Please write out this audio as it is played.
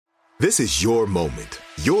This is your moment,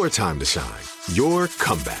 your time to shine, your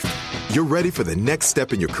comeback. You're ready for the next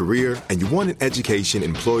step in your career, and you want an education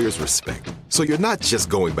employers respect. So you're not just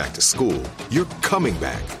going back to school, you're coming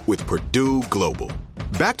back with Purdue Global.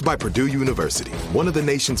 Backed by Purdue University, one of the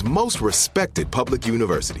nation's most respected public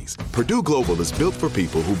universities, Purdue Global is built for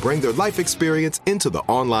people who bring their life experience into the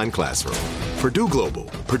online classroom. Purdue Global,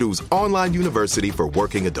 Purdue's online university for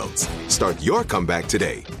working adults. Start your comeback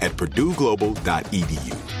today at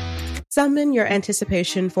purdueglobal.edu. Summon your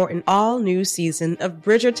anticipation for an all-new season of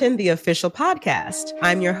Bridgerton, the official podcast.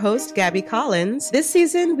 I'm your host, Gabby Collins. This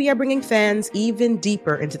season, we are bringing fans even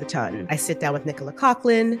deeper into the ton. I sit down with Nicola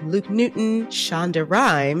Coughlan, Luke Newton, Shonda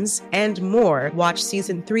Rhimes, and more. Watch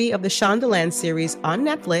season 3 of the Shondaland series on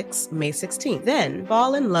Netflix, May 16th. Then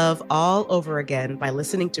fall in love all over again by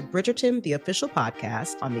listening to Bridgerton, the official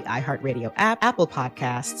podcast on the iHeartRadio app, Apple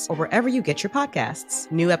Podcasts, or wherever you get your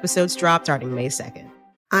podcasts. New episodes drop starting May 2nd.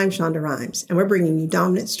 I'm Shonda Rhimes, and we're bringing you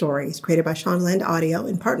Dominant Stories, created by Shondaland Audio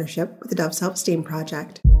in partnership with the Dove Self-Esteem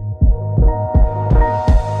Project.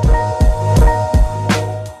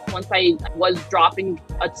 Once I was dropping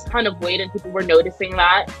a ton of weight and people were noticing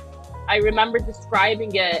that, I remember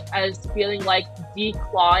describing it as feeling like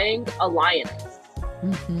declawing a lioness,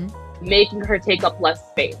 making her take up less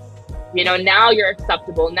space. You know, now you're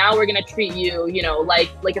acceptable. Now we're going to treat you, you know, like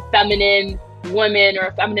a feminine woman or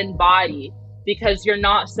a feminine body, because you're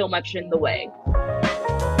not so much in the way.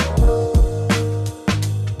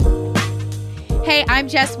 Hey, I'm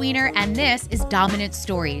Jess Wiener, and this is Dominant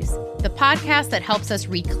Stories, the podcast that helps us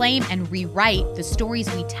reclaim and rewrite the stories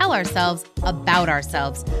we tell ourselves, about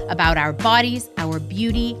our bodies, our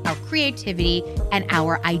beauty, our creativity, and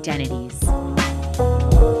our identities.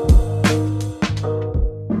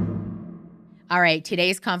 All right,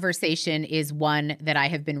 today's conversation is one that I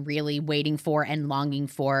have been really waiting for and longing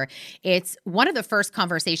for. It's one of the first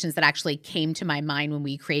conversations that actually came to my mind when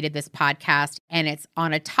we created this podcast, and it's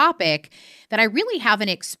on a topic that I really haven't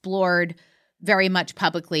explored very much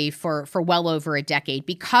publicly for well over a decade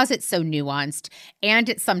because it's so nuanced and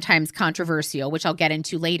it's sometimes controversial, which I'll get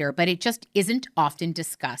into later, but it just isn't often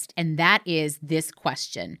discussed. And that is this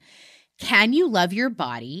question: can you love your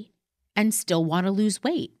body and still want to lose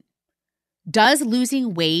weight? Does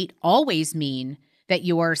losing weight always mean that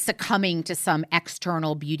you're succumbing to some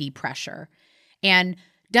external beauty pressure? And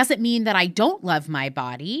does it mean that I don't love my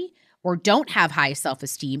body or don't have high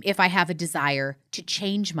self-esteem if I have a desire to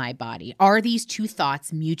change my body? Are these two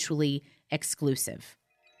thoughts mutually exclusive?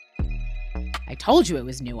 I told you it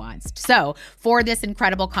was nuanced. So for this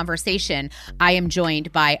incredible conversation, I am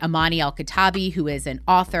joined by Amani Al-Khattabi, who is an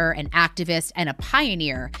author, an activist, and a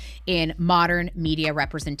pioneer in modern media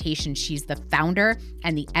representation. She's the founder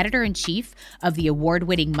and the editor-in-chief of the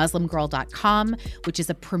award-winning MuslimGirl.com, which is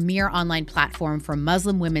a premier online platform for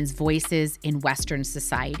Muslim women's voices in Western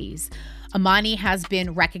societies. Amani has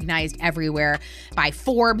been recognized everywhere by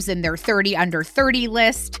Forbes in their 30 under 30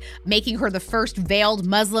 list, making her the first veiled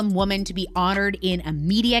Muslim woman to be honored in a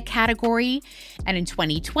media category. And in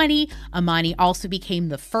 2020, Amani also became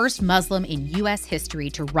the first Muslim in U.S. history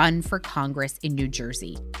to run for Congress in New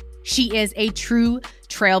Jersey. She is a true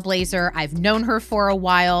trailblazer. I've known her for a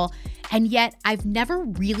while, and yet I've never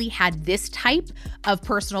really had this type of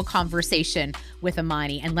personal conversation with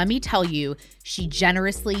Amani. And let me tell you, she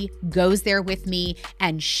generously goes there with me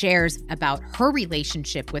and shares about her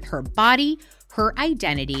relationship with her body, her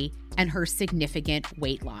identity, and her significant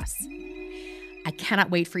weight loss. I cannot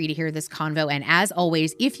wait for you to hear this convo. And as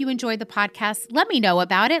always, if you enjoyed the podcast, let me know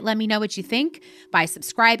about it. Let me know what you think by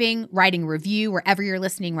subscribing, writing a review, wherever you're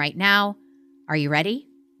listening right now. Are you ready?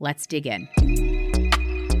 Let's dig in.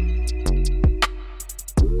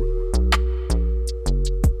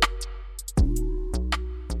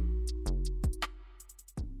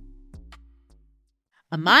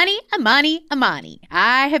 Amani.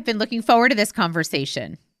 I have been looking forward to this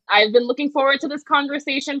conversation. I've been looking forward to this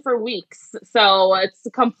conversation for weeks. So it's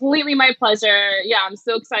completely my pleasure. Yeah, I'm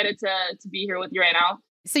so excited to be here with you right now.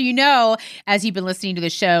 So, you know, as you've been listening to the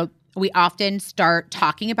show, we often start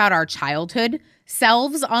talking about our childhood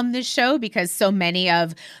selves on this show because so many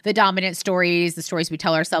of the dominant stories, the stories we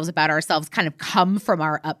tell ourselves about ourselves kind of come from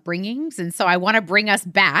our upbringings. And so I want to bring us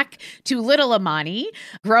back to little Amani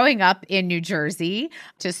growing up in New Jersey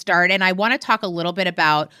to start. And I want to talk a little bit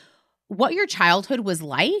about what your childhood was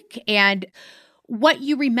like and what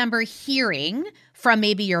you remember hearing from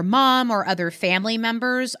maybe your mom or other family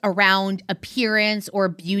members around appearance or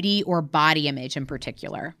beauty or body image in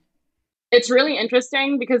particular. It's really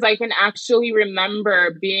interesting because I can actually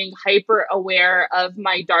remember being hyper aware of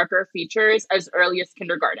my darker features as early as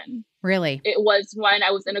kindergarten. Really? It was when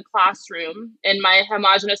I was in a classroom in my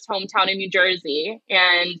homogenous hometown in New Jersey,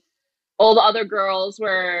 and all the other girls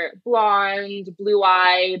were blonde,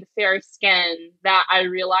 blue-eyed, fair-skinned, that I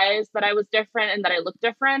realized that I was different and that I looked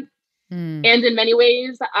different. And in many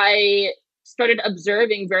ways, I started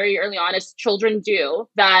observing very early on, as children do,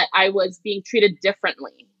 that I was being treated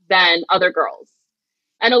differently than other girls.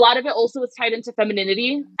 And a lot of it also was tied into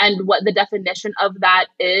femininity and what the definition of that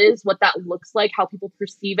is, what that looks like, how people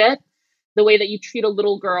perceive it, the way that you treat a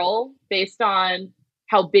little girl based on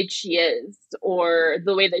how big she is, or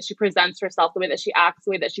the way that she presents herself, the way that she acts,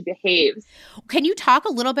 the way that she behaves. Can you talk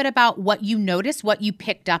a little bit about what you noticed, what you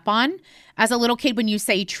picked up on as a little kid when you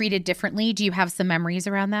say treated differently? Do you have some memories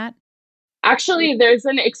around that? Actually, there's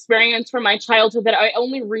an experience from my childhood that I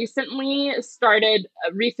only recently started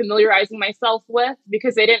refamiliarizing myself with,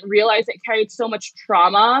 because I didn't realize it carried so much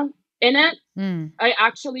trauma in it. I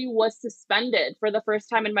actually was suspended for the first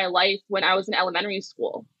time in my life when I was in elementary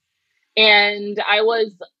school. And I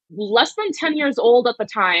was less than 10 years old at the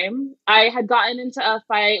time. I had gotten into a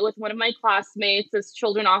fight with one of my classmates, as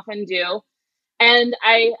children often do. And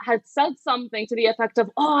I had said something to the effect of,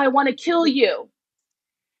 "Oh, I want to kill you."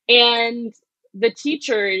 And the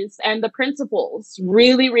teachers and the principals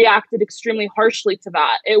really reacted extremely harshly to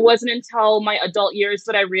that. It wasn't until my adult years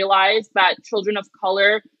that I realized that children of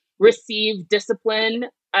color receive discipline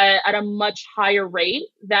at a much higher rate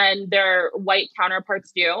than their white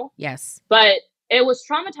counterparts do. Yes. But it was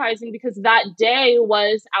traumatizing because that day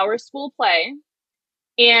was our school play,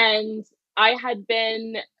 and I had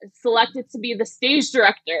been selected to be the stage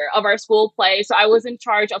director of our school play. So I was in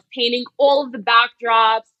charge of painting all of the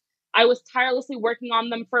backdrops. I was tirelessly working on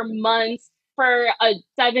them for months. For a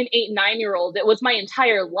 7, 8, 9-year-old, it was my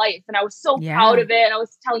entire life. And I was so proud of it. And I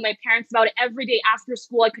was telling my parents about it every day after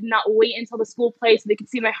school. I could not wait until the school play so they could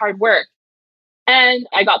see my hard work. And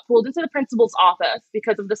I got pulled into the principal's office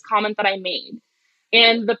because of this comment that I made.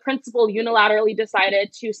 And the principal unilaterally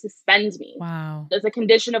decided to suspend me. Wow. As a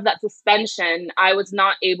condition of that suspension, I was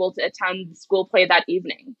not able to attend the school play that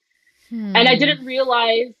evening. And I didn't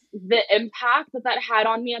realize the impact that that had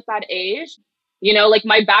on me at that age. You know, like,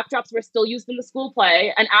 my backdrops were still used in the school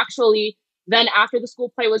play. And actually, then after the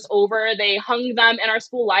school play was over, they hung them in our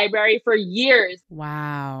school library for years.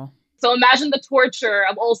 Wow. So imagine the torture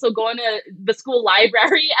of also going to the school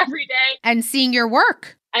library every day. And seeing your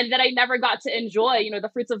work. And that I never got to enjoy, you know, the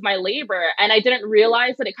fruits of my labor. And I didn't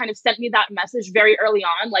realize that it kind of sent me that message very early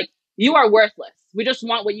on, like, you are worthless. We just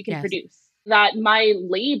want what you can produce. That my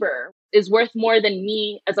labor is worth more than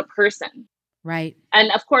me as a person. Right.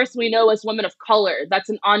 And of course, we know as women of color, that's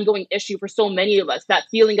an ongoing issue for so many of us, that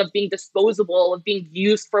feeling of being disposable, of being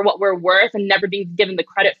used for what we're worth and never being given the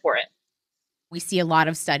credit for it. We see a lot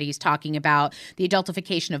of studies talking about the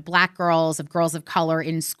adultification of Black girls, of girls of color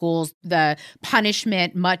in schools, the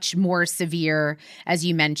punishment much more severe, as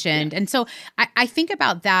you mentioned. And so I think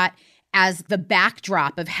about that as the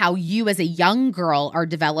backdrop of how you as a young girl are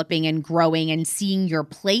developing and growing and seeing your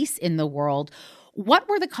place in the world. What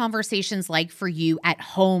were the conversations like for you at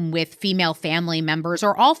home with female family members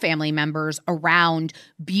or all family members around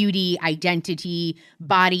beauty, identity,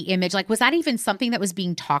 body image? Like, was that even something that was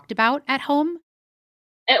being talked about at home?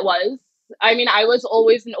 It was. I mean, I was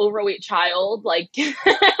always an overweight child, like,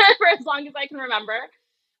 for as long as I can remember.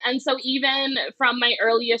 And so even from my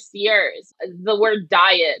earliest years, the word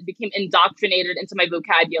diet became indoctrinated into my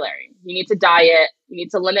vocabulary. You need to diet. You need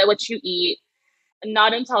to limit what you eat.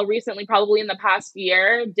 Not until recently, probably in the past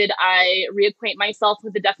year, did I reacquaint myself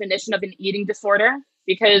with the definition of an eating disorder.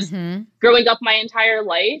 Because growing up my entire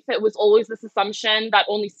life, it was always this assumption that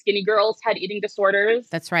only skinny girls had eating disorders.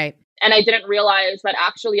 That's right. And I didn't realize that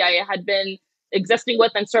actually I had been existing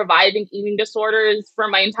with and surviving eating disorders for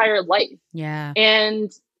my entire life. Yeah.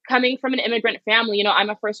 And coming from an immigrant family, you know, I'm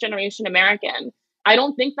a first-generation American. I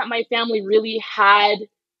don't think that my family really had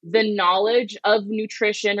the knowledge of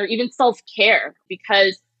nutrition or even self-care,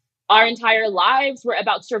 because our entire lives were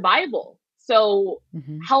about survival. So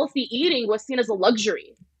healthy eating was seen as a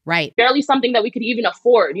luxury. Right. Barely something that we could even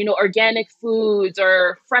afford, you know, organic foods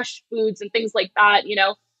or fresh foods and things like that, you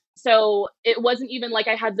know. So it wasn't even like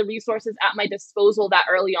I had the resources at my disposal that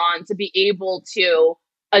early on to be able to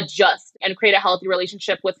adjust and create a healthy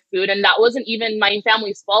relationship with food. And that wasn't even my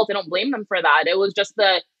family's fault. I don't blame them for that. It was just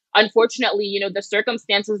unfortunately, you know, the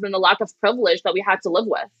circumstances and the lack of privilege that we had to live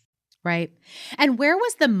with. Right. And where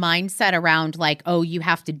was the mindset around like, oh, you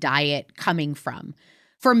have to diet coming from?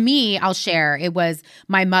 For me, I'll share, it was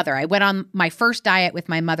my mother. I went on my first diet with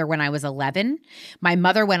my mother when I was 11. My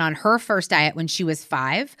mother went on her first diet when she was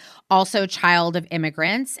 5, also child of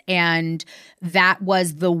immigrants. And that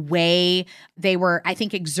was the way they were, I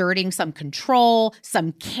think, exerting some control,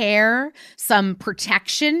 some care, some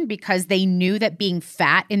protection, because they knew that being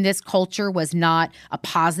fat in this culture was not a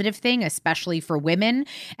positive thing, especially for women.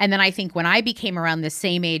 And then I think when I became around the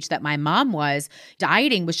same age that my mom was,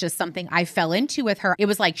 dieting was just something I fell into with her.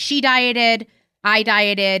 It was like she dieted, I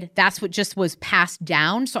dieted. That's what just was passed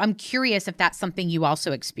down. So I'm curious if that's something you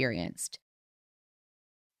also experienced.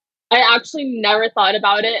 I actually never thought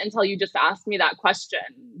about it until you just asked me that question.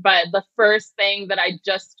 But the first thing that I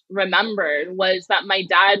just remembered was that my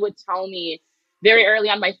dad would tell me very early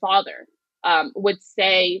on, my father would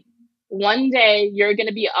say, one day you're going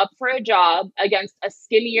to be up for a job against a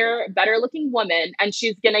skinnier, better looking woman, and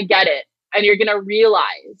she's going to get it. And you're going to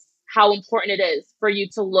realize how important it is for you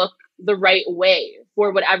to look the right way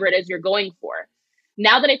for whatever it is you're going for.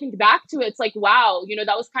 Now that I think back to it, it's like, wow,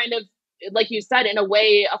 that was kind of, like you said, in a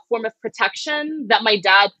way, a form of protection that my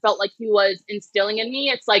dad felt like he was instilling in me.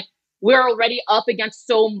 It's like, we're already up against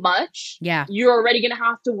so much. Yeah. You're already going to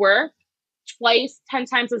have to work twice, 10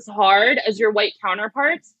 times as hard as your white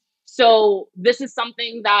counterparts. So this is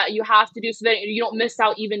something that you have to do so that you don't miss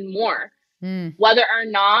out even more. Whether or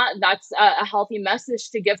not that's a healthy message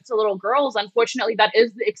to give to little girls, unfortunately, that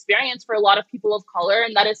is the experience for a lot of people of color.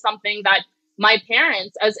 And that is something that my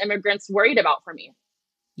parents as immigrants worried about for me.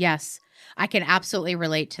 Yes, I can absolutely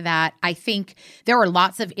relate to that. I think there are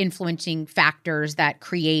lots of influencing factors that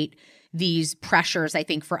create these pressures, I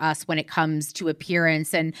think, for us when it comes to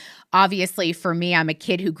appearance. And obviously for me, I'm a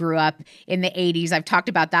kid who grew up in the 80s. I've talked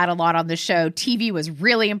about that a lot on the show. TV was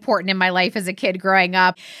really important in my life as a kid growing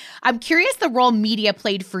up. I'm curious the role media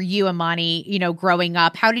played for you, Imani, growing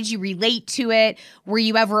up. How did you relate to it? Were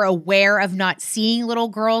you ever aware of not seeing little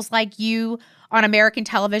girls like you on American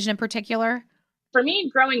television in particular? For me,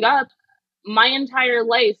 growing up, my entire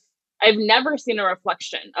life, I've never seen a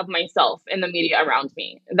reflection of myself in the media around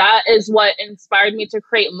me. That is what inspired me to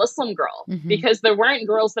create Muslim Girl, because there weren't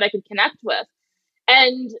girls that I could connect with.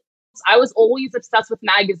 And I was always obsessed with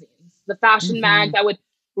magazines, the fashion mags. I would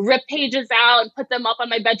rip pages out and put them up on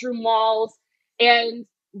my bedroom walls. And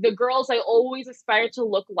the girls I always aspired to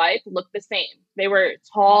look like looked the same. They were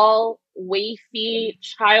tall, wafy,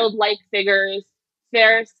 childlike figures,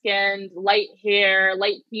 fair-skinned, light hair,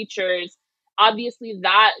 light features. Obviously,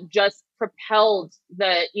 that just propelled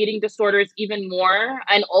the eating disorders even more,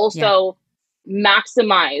 and also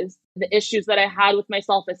maximized the issues that I had with my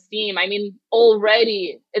self-esteem. I mean,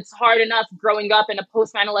 already it's hard enough growing up in a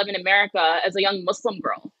post 9/11 America as a young Muslim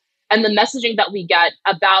girl. And the messaging that we get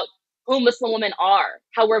about who Muslim women are,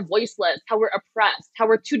 how we're voiceless, how we're oppressed, how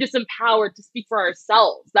we're too disempowered to speak for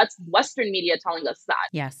ourselves. That's Western media telling us that.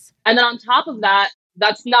 Yes. And then on top of that,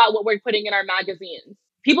 that's not what we're putting in our magazines.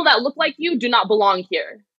 People that look like you do not belong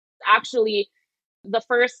here. Actually, the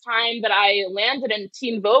first time that I landed in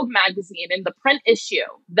Teen Vogue magazine in the print issue,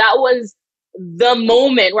 that was the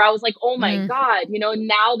moment where I was like, oh my God,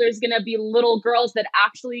 now there's going to be little girls that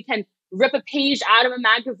actually can rip a page out of a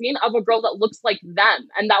magazine of a girl that looks like them.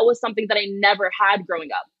 And that was something that I never had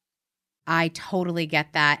growing up. I totally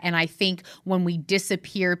get that. And I think when we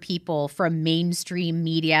disappear people from mainstream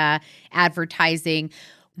media, advertising,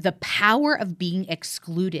 the power of being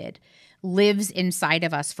excluded lives inside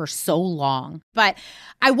of us for so long. But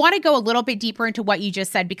I want to go a little bit deeper into what you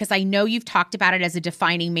just said, because I know you've talked about it as a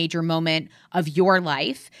defining major moment of your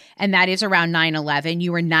life, and that is around 9/11.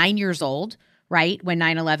 You were 9 years old, right, when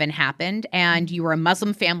 9/11 happened, and you were a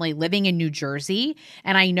Muslim family living in New Jersey.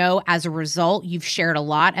 And I know as a result, you've shared a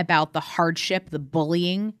lot about the hardship, the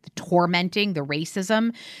bullying, the tormenting, the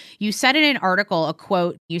racism. You said in an article, a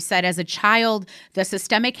quote, you said, as a child, the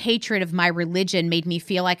systemic hatred of my religion made me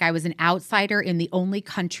feel like I was an outsider in the only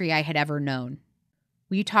country I had ever known.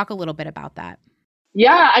 Will you talk a little bit about that?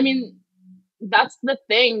 Yeah, I mean, that's the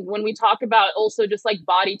thing when we talk about also just like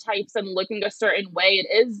body types and looking a certain way.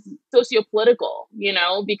 It is sociopolitical,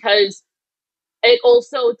 because it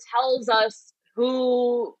also tells us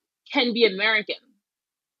who can be American.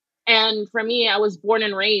 And for me, I was born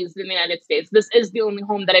and raised in the United States. This is the only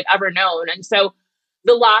home that I've ever known. And so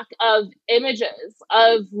the lack of images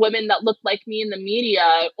of women that look like me in the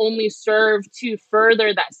media only serve to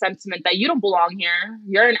further that sentiment that you don't belong here.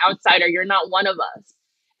 You're an outsider. You're not one of us.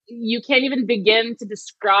 You can't even begin to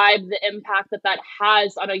describe the impact that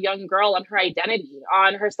has on a young girl, on her identity,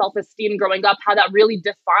 on her self-esteem growing up, how that really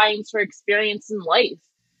defines her experience in life.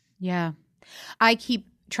 Yeah. I keep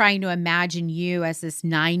trying to imagine you as this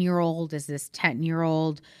 9-year-old, as this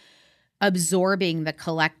 10-year-old absorbing the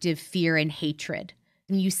collective fear and hatred.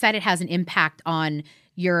 And you said it has an impact on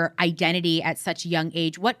your identity at such a young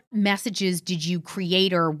age. What messages did you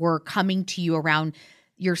create or were coming to you around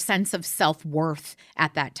your sense of self-worth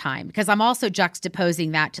at that time? Because I'm also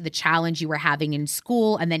juxtaposing that to the challenge you were having in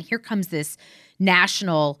school. And then here comes this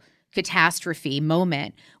national catastrophe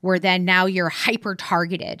moment where then now you're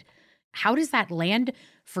hyper-targeted. How does that land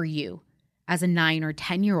for you as a 9 or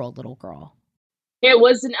 10-year-old little girl? It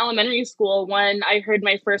was in elementary school when I heard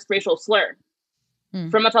my first racial slur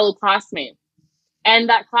from a fellow classmate. And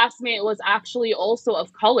that classmate was actually also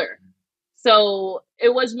of color. So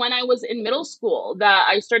it was when I was in middle school that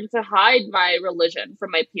I started to hide my religion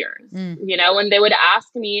from my peers. You know, when they would ask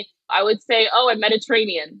me, I would say, oh, I'm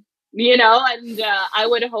Mediterranean, you know, and I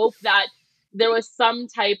would hope that there was some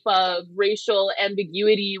type of racial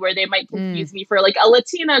ambiguity where they might confuse me for like a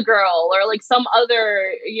Latina girl or like some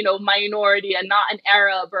other, you know, minority and not an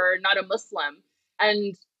Arab or not a Muslim.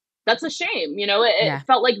 And that's a shame. You know, it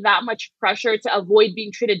felt like that much pressure to avoid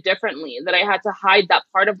being treated differently, that I had to hide that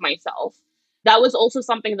part of myself. That was also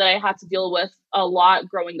something that I had to deal with a lot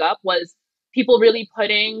growing up, was people really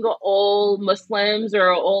putting all Muslims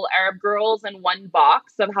or all Arab girls in one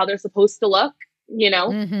box of how they're supposed to look. You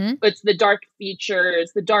know, it's the dark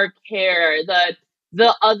features, the dark hair,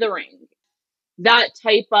 the othering. That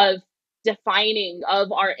type of defining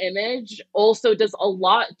of our image also does a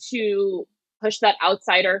lot to push that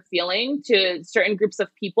outsider feeling to certain groups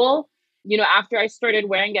of people. You know, after I started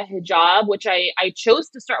wearing a hijab, which I chose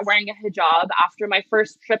to start wearing a hijab after my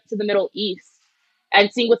first trip to the Middle East,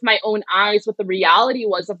 and seeing with my own eyes what the reality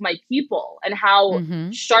was of my people and how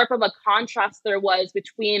sharp of a contrast there was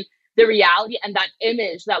between the reality and that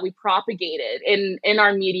image that we propagated in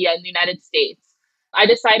our media in the United States. I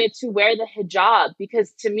decided to wear the hijab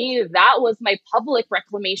because to me, that was my public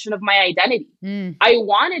reclamation of my identity. I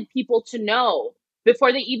wanted people to know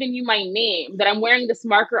before they even knew my name that I'm wearing this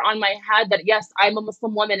marker on my head that, yes, I'm a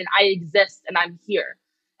Muslim woman and I exist and I'm here.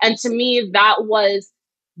 And to me, that was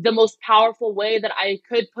the most powerful way that I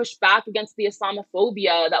could push back against the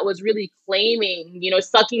Islamophobia that was really claiming, you know,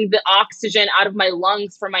 sucking the oxygen out of my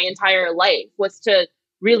lungs for my entire life, was to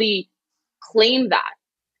really claim that.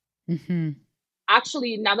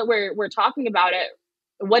 Actually, now that we're talking about it,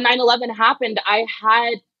 when 9/11 happened, I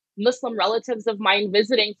had Muslim relatives of mine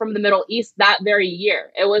visiting from the Middle East that very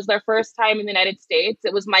year. It was their first time in the United States.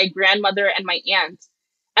 It was my grandmother and my aunt.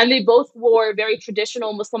 And they both wore very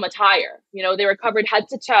traditional Muslim attire. You know, they were covered head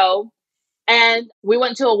to toe. And we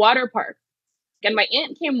went to a water park. And my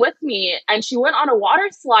aunt came with me and she went on a water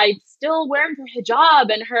slide still wearing her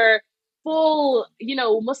hijab and her full, you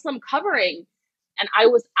know, Muslim covering. And I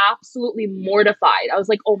was absolutely mortified. I was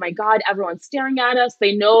like, oh my God, everyone's staring at us.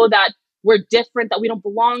 They know that we're different, that we don't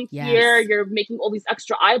belong here. You're making all these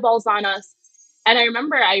extra eyeballs on us. And I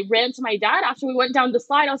remember I ran to my dad after we went down the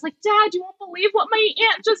slide. I was like, Dad, you won't believe what my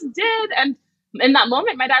aunt just did. And in that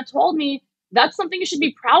moment, my dad told me, that's something you should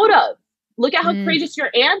be proud of. Look at how courageous your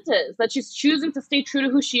aunt is, that she's choosing to stay true to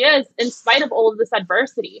who she is in spite of all of this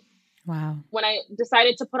adversity. Wow. When I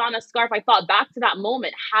decided to put on a scarf, I thought back to that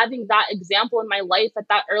moment, having that example in my life at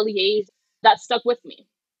that early age, that stuck with me.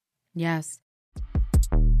 Yes.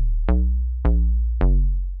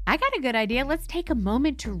 I got a good idea. Let's take a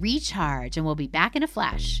moment to recharge, and we'll be back in a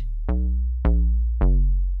flash.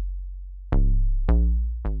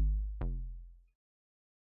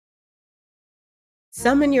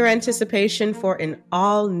 Summon your anticipation for an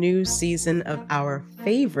all-new season of our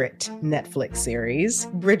favorite Netflix series,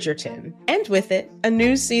 Bridgerton. And with it, a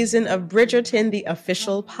new season of Bridgerton, the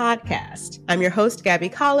official podcast. I'm your host, Gabby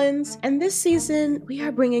Collins, and this season, we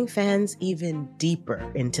are bringing fans even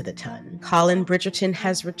deeper into the ton. Colin Bridgerton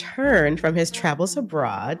has returned from his travels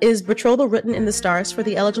abroad. Is betrothal written in the stars for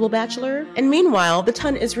the eligible bachelor? And meanwhile, the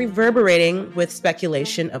ton is reverberating with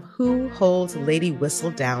speculation of who holds Lady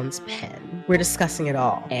Whistledown's pen. We're discussing it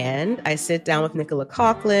all. And I sit down with Nicola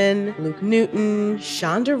Coughlan, Luke Newton,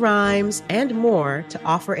 Shonda Rhimes, and more to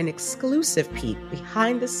offer an exclusive peek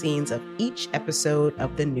behind the scenes of each episode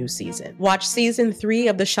of the new season. Watch season 3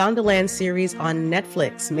 of the Shondaland series on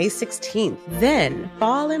Netflix May 16th. Then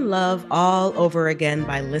fall in love all over again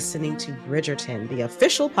by listening to Bridgerton, the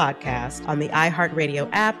official podcast on the iHeartRadio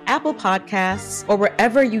app, Apple Podcasts, or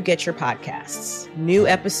wherever you get your podcasts. New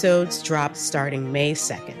episodes drop starting May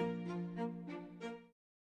 2nd.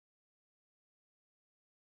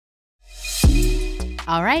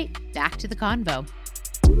 All right, back to the convo.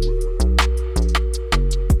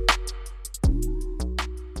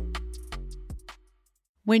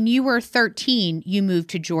 When you were 13, you moved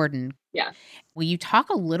to Jordan. Yeah. Will you talk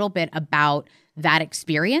a little bit about that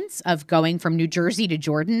experience of going from New Jersey to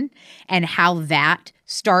Jordan and how that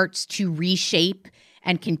starts to reshape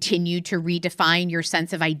and continue to redefine your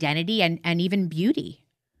sense of identity and even beauty?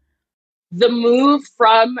 The move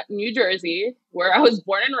from New Jersey, where I was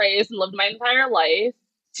born and raised and lived my entire life,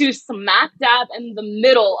 to smack dab in the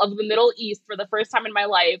middle of the Middle East for the first time in my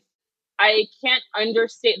life, I can't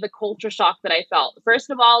understate the culture shock that I felt. First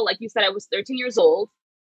of all, like you said, I was 13 years old.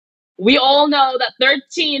 We all know that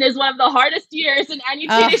 13 is one of the hardest years in any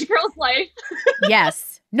teenage girl's life.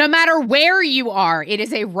 Yes. No matter where you are, it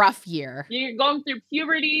is a rough year. You're going through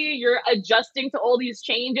puberty. You're adjusting to all these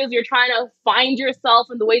changes. You're trying to find yourself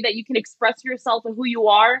and the way that you can express yourself and who you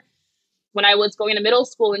are. When I was going to middle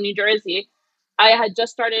school in New Jersey, I had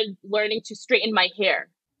just started learning to straighten my hair.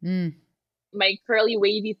 My curly,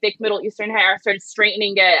 wavy, thick Middle Eastern hair, I started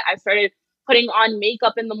straightening it. I started putting on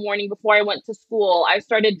makeup in the morning before I went to school. I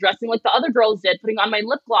started dressing like the other girls did, putting on my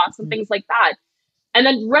lip gloss and things like that. And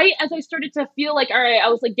then right as I started to feel like, all right, I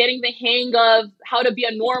was like getting the hang of how to be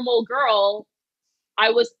a normal girl, I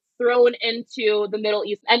was thrown into the Middle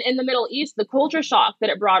East. And in the Middle East, the culture shock that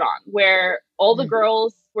it brought on, where all the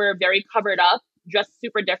girls were very covered up, dressed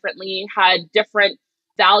super differently, had different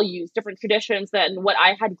values, different traditions than what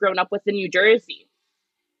I had grown up with in New Jersey.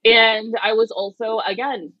 And I was also,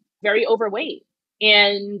 again, very overweight.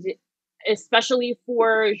 And especially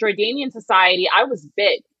for Jordanian society, I was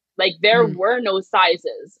big. Like there were no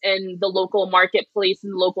sizes in the local marketplace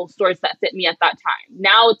and local stores that fit me at that time.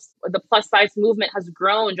 Now it's the plus size movement has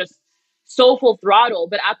grown just so full throttle.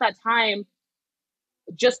 But at that time,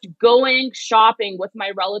 just going shopping with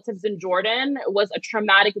my relatives in Jordan was a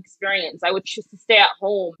traumatic experience. I would choose to stay at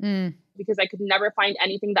home because I could never find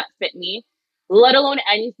anything that fit me, let alone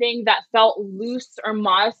anything that felt loose or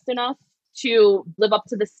modest enough to live up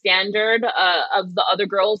to the standard of the other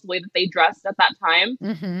girls, the way that they dressed at that time.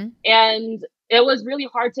 And it was really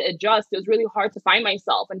hard to adjust. It was really hard to find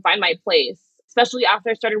myself and find my place, especially after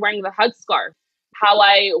I started wearing the headscarf. How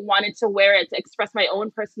I wanted to wear it to express my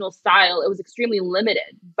own personal style, it was extremely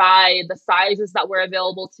limited by the sizes that were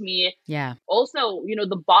available to me. Yeah. Also, you know,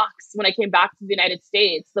 the box, when I came back to the United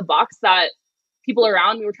States, the box that people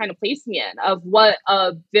around me were trying to place me in of what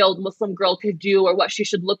a veiled Muslim girl could do or what she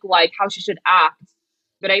should look like, how she should act.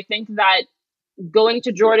 But I think that going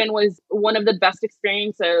to Jordan was one of the best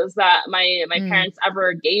experiences that my parents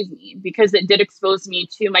ever gave me, because it did expose me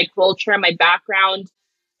to my culture, my background.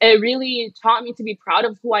 It really taught me to be proud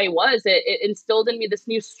of who I was. It instilled in me this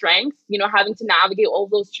new strength, you know, having to navigate all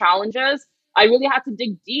those challenges. I really had to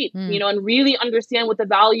dig deep, you know, and really understand what the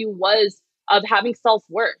value was of having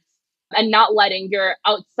self-worth and not letting your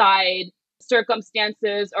outside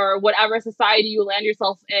circumstances or whatever society you land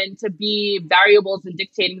yourself in to be variables and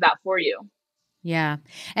dictating that for you. Yeah.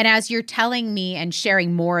 And as you're telling me and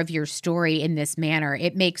sharing more of your story in this manner,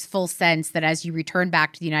 it makes full sense that as you return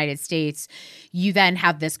back to the United States, you then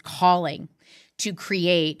have this calling to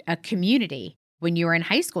create a community. When you were in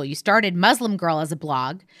high school, you started Muslim Girl as a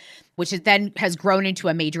blog, which then has grown into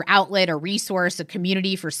a major outlet, a resource, a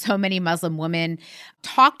community for so many Muslim women.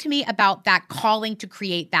 Talk to me about that calling to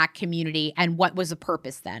create that community and what was the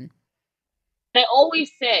purpose then? I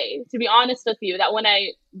always say, to be honest with you, that when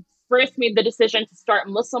I first made the decision to start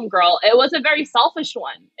Muslim Girl, it was a very selfish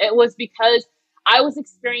one. It was because I was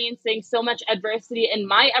experiencing so much adversity in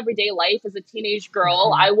my everyday life as a teenage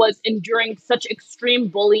girl. I was enduring such extreme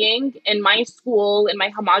bullying in my school, in my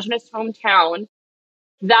homogenous hometown,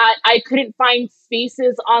 that I couldn't find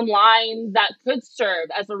spaces online that could serve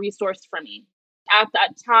as a resource for me. At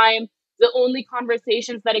that time, the only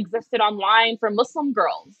conversations that existed online for Muslim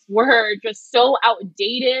girls were just so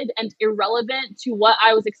outdated and irrelevant to what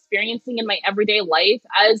I was experiencing in my everyday life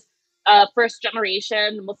as a first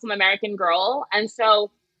generation Muslim American girl. And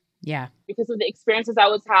so, because of the experiences I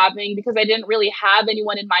was having, because I didn't really have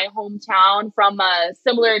anyone in my hometown from a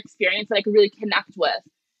similar experience that I could really connect with,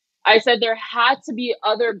 I said there had to be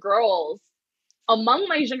other girls among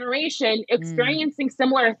my generation experiencing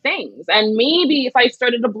similar things. And maybe if I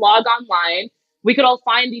started a blog online, we could all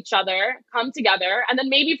find each other, come together. And then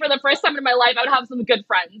maybe for the first time in my life, I would have some good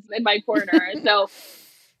friends in my corner. So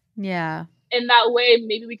in that way,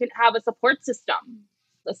 maybe we can have a support system,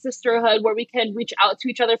 a sisterhood where we can reach out to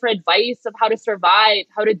each other for advice of how to survive,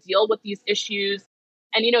 how to deal with these issues.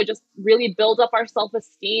 And, you know, just really build up our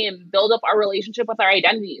self-esteem, build up our relationship with our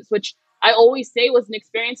identities, which I always say was an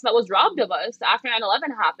experience that was robbed of us after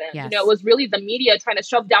 9/11 happened. Yes. You know, it was really the media trying to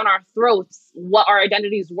shove down our throats what our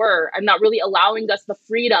identities were and not really allowing us the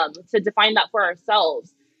freedom to define that for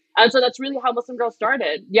ourselves. And so that's really how Muslim Girl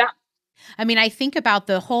started. Yeah. I mean, I think about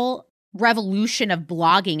the whole revolution of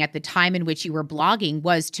blogging at the time in which you were blogging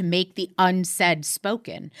was to make the unsaid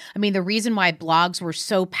spoken. I mean, the reason why blogs were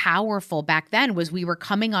so powerful back then was we were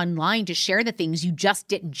coming online to share the things you just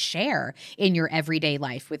didn't share in your everyday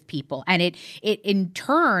life with people. And it in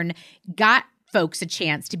turn got folks a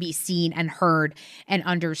chance to be seen and heard and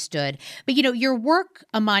understood. But, your work,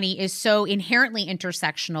 Imani, is so inherently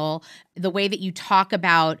intersectional. The way that you talk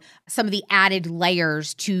about some of the added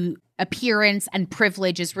layers to appearance and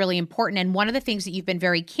privilege is really important. And one of the things that you've been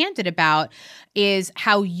very candid about is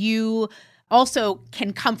how you also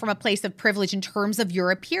can come from a place of privilege in terms of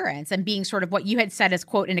your appearance and being sort of what you had said as,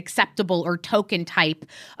 quote, an acceptable or token type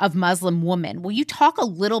of Muslim woman. Will you talk a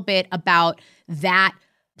little bit about that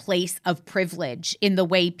place of privilege in the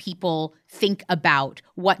way people think about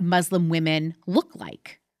what Muslim women look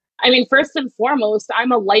like? I mean, first and foremost,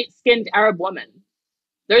 I'm a light-skinned Arab woman.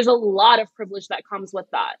 There's a lot of privilege that comes with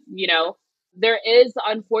that. There is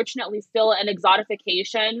unfortunately still an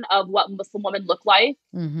exotification of what Muslim women look like.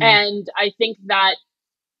 Mm-hmm. And I think that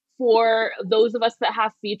for those of us that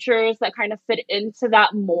have features that kind of fit into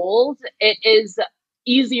that mold, it is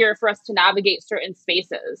easier for us to navigate certain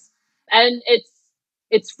spaces. And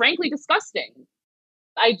it's frankly disgusting.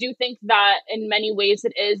 I do think that in many ways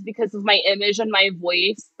it is because of my image and my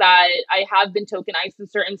voice that I have been tokenized in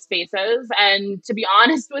certain spaces. And to be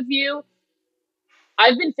honest with you,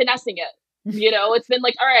 I've been finessing it. It's been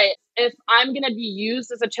like, all right, if I'm going to be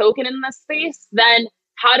used as a token in this space, then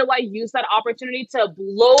how do I use that opportunity to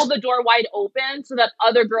blow the door wide open so that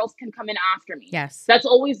other girls can come in after me? Yes. That's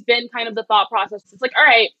always been kind of the thought process. It's like, all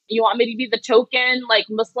right, you want me to be the token, like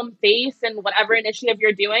Muslim face and whatever initiative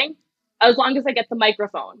you're doing, as long as I get the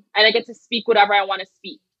microphone and I get to speak whatever I want to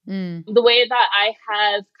speak. Mm. The way that I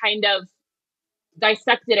have kind of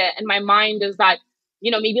dissected it in my mind is that,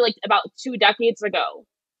 maybe like about 2 decades ago,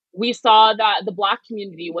 we saw that the Black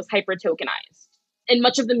community was hyper tokenized. In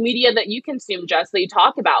much of the media that you consume, Jess, that you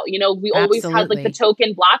talk about, we always had like the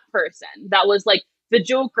token Black person that was like the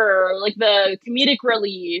joker, like the comedic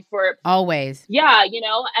relief, or always. Yeah,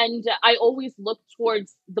 and I always look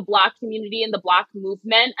towards the Black community and the Black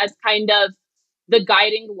movement as kind of the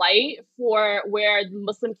guiding light for where the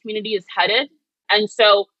Muslim community is headed. And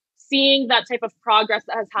so seeing that type of progress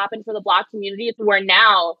that has happened for the Black community, where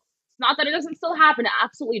now, it's not that it doesn't still happen, it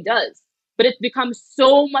absolutely does. But it's become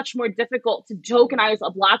so much more difficult to tokenize a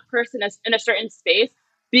Black person in a certain space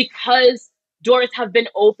because doors have been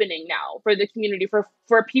opening now for the community,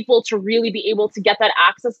 for people to really be able to get that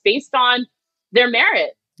access based on their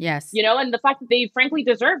merit. Yes. And the fact that they frankly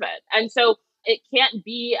deserve it. And so it can't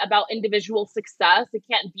be about individual success. It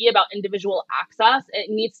can't be about individual access. It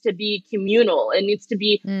needs to be communal. It needs to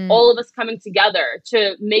be all of us coming together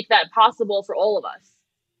to make that possible for all of us.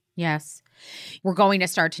 Yes. We're going to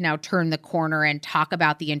start to now turn the corner and talk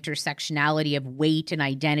about the intersectionality of weight and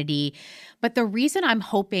identity. But the reason I'm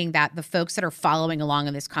hoping that the folks that are following along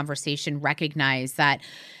in this conversation recognize that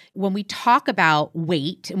when we talk about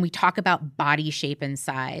weight and we talk about body shape and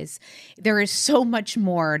size, there is so much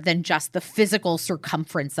more than just the physical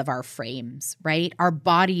circumference of our frames, right? Our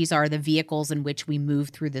bodies are the vehicles in which we move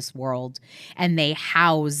through this world, and they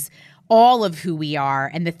house all of who we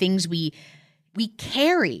are and the things we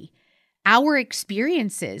carry, our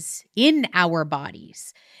experiences in our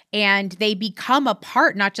bodies, and they become a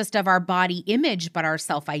part not just of our body image, but our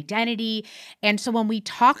self-identity. And so when we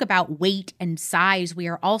talk about weight and size, we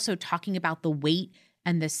are also talking about the weight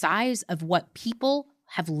and the size of what people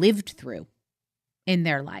have lived through in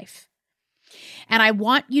their life. And I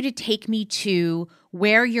want you to take me to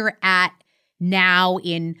where you're at now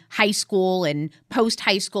in high school and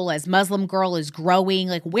post-high school as Muslim Girl is growing.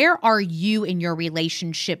 Like, where are you in your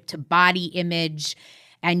relationship to body image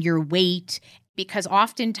and your weight? Because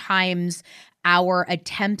oftentimes our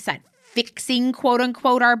attempts at fixing, quote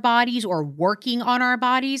unquote, our bodies or working on our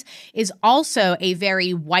bodies is also a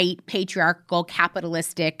very white, patriarchal,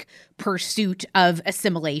 capitalistic pursuit of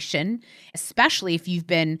assimilation, especially if you've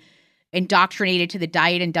been indoctrinated to the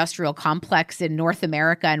diet industrial complex in North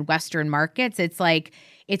America and Western markets. It's like,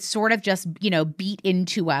 it's sort of just, beat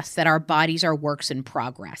into us that our bodies are works in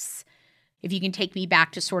progress. If you can take me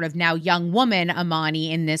back to sort of now young woman,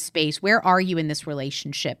 Imani, in this space, where are you in this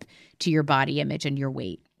relationship to your body image and your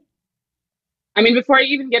weight? I mean, before I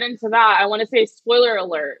even get into that, I want to say, spoiler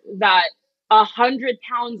alert, that 100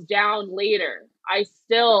 pounds down later, I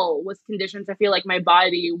still was conditioned to feel like my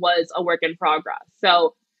body was a work in progress.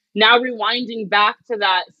 So now rewinding back to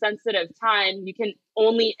that sensitive time, you can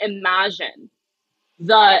only imagine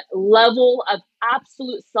the level of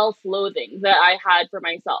absolute self-loathing that I had for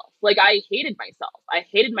myself. Like, I hated myself. I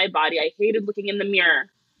hated my body. I hated looking in the mirror.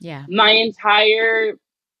 Yeah. My entire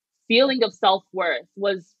feeling of self-worth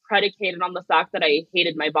was predicated on the fact that I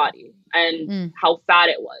hated my body and how fat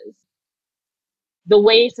it was. The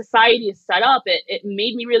way society is set up, it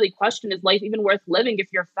made me really question, is life even worth living if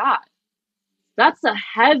you're fat? That's a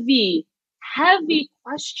heavy, heavy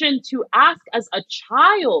question to ask as a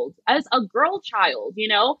child, as a girl child, you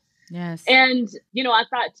know? Yes. And, you know, at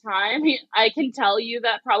that time, I can tell you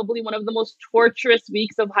that probably one of the most torturous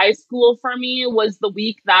weeks of high school for me was the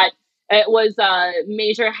week that it was a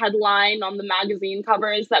major headline on the magazine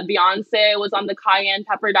covers that Beyonce was on the cayenne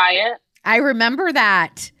pepper diet. I remember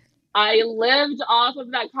that. I lived off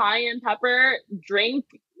of that cayenne pepper drink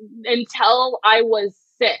until I was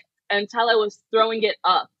sick, until I was throwing it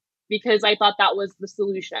up, because I thought that was the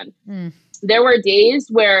solution. There were days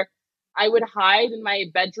where I would hide in my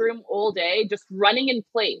bedroom all day, just running in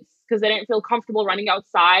place, because I didn't feel comfortable running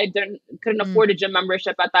outside, couldn't afford a gym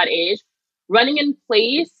membership at that age. Running in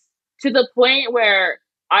place to the point where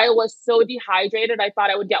I was so dehydrated, I thought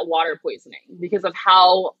I would get water poisoning because of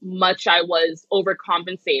how much I was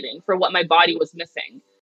overcompensating for what my body was missing.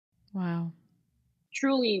 Wow.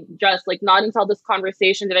 Truly, just like, not until this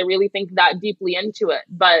conversation did I really think that deeply into it.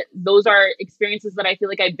 But those are experiences that I feel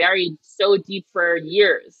like I buried so deep for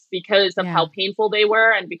years because of how painful they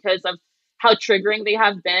were and because of how triggering they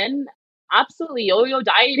have been. Absolutely. Yo-yo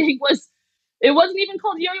dieting it wasn't even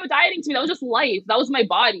called yo-yo dieting to me. That was just life. That was my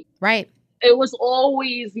body. Right. It was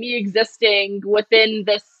always me existing within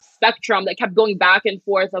this spectrum that kept going back and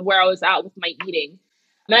forth of where I was at with my eating.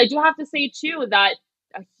 And I do have to say too that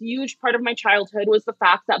a huge part of my childhood was the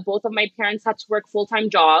fact that both of my parents had to work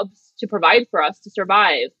full-time jobs to provide for us to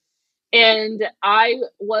survive. And I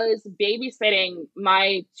was babysitting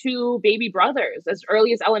my two baby brothers as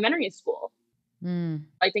early as elementary school.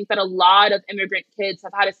 I think that a lot of immigrant kids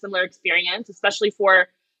have had a similar experience, especially for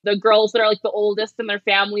the girls that are like the oldest in their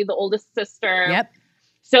family, the oldest sister. Yep.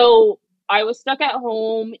 So I was stuck at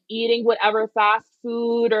home eating whatever fast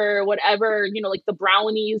food or whatever, you know, like the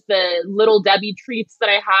brownies, the Little Debbie treats that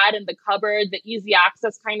I had in the cupboard, the easy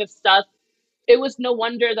access kind of stuff. It was no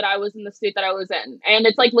wonder that I was in the state that I was in. And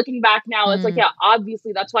it's like, looking back now, it's like, yeah,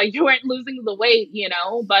 obviously that's why you weren't losing the weight, you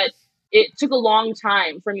know, but it took a long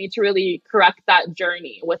time for me to really correct that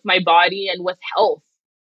journey with my body and with health,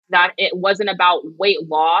 that it wasn't about weight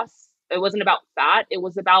loss. It wasn't about fat. It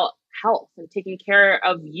was about health and taking care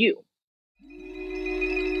of you.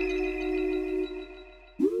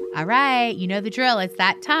 All right. You know the drill. It's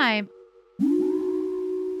that time.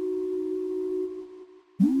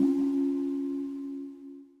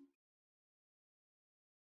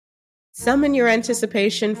 Summon your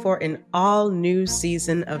anticipation for an all-new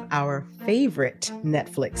season of our favorite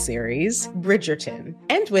Netflix series, Bridgerton.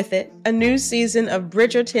 And with it, a new season of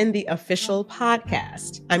Bridgerton, the official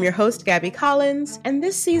podcast. I'm your host, Gabby Collins, and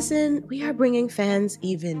this season, we are bringing fans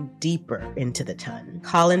even deeper into the ton.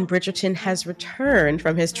 Colin Bridgerton has returned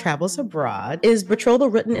from his travels abroad. Is betrothal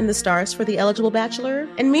written in the stars for the eligible bachelor?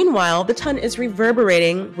 And meanwhile, the ton is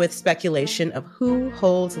reverberating with speculation of who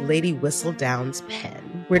holds Lady Whistledown's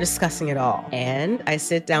pen. We're discussing it all. And I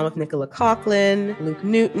sit down with Nicola Coughlan, Luke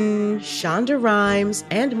Newton, Shonda Rhimes,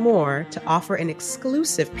 and more to offer an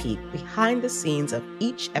exclusive peek behind the scenes of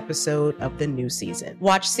each episode of the new season.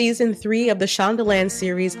 Watch season 3 of the Shondaland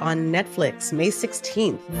series on Netflix May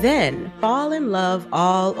 16th. Then fall in love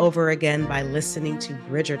all over again by listening to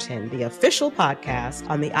Bridgerton, the official podcast,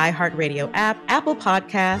 on the iHeartRadio app, Apple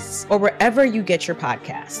Podcasts, or wherever you get your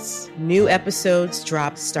podcasts. New episodes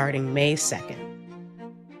drop starting May 2nd.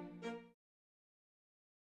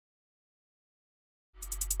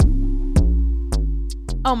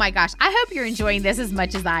 Oh my gosh, I hope you're enjoying this as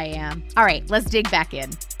much as I am. All right, let's dig back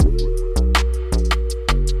in.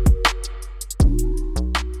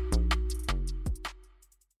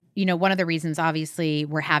 You know, one of the reasons, obviously,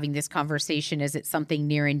 we're having this conversation is it's something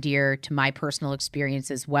near and dear to my personal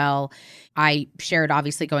experience as well. I shared,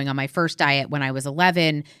 obviously, going on my first diet when I was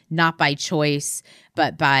 11, not by choice,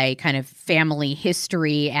 but by kind of family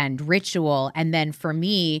history and ritual. And then for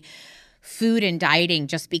me, food and dieting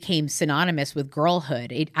just became synonymous with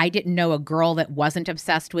girlhood. I didn't know a girl that wasn't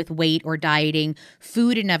obsessed with weight or dieting.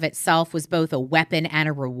 Food in of itself was both a weapon and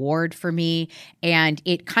a reward for me. And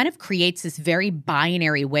it kind of creates this very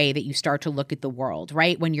binary way that you start to look at the world,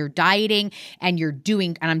 right? When you're dieting and you're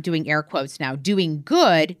doing, and I'm doing air quotes now, doing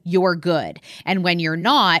good, you're good. And when you're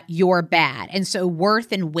not, you're bad. And so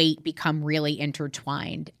worth and weight become really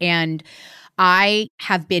intertwined. And I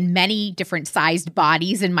have been many different sized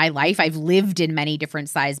bodies in my life. I've lived in many different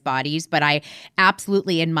sized bodies, but I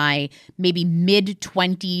absolutely in my maybe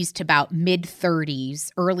mid-20s to about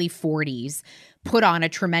mid-30s, early 40s, put on a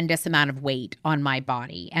tremendous amount of weight on my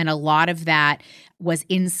body. And a lot of that was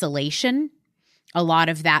insulation. A lot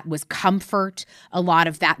of that was comfort. A lot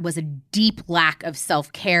of that was a deep lack of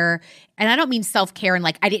self-care. And I don't mean self-care and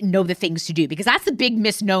like I didn't know the things to do, because that's a big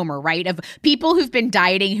misnomer, right? Of people who've been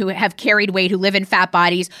dieting, who have carried weight, who live in fat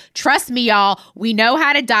bodies. Trust me, y'all, we know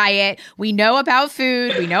how to diet. We know about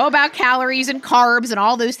food. We know about calories and carbs and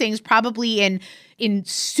all those things, probably in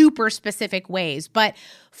super specific ways. But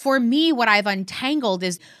for me, what I've untangled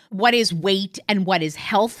is what is weight and what is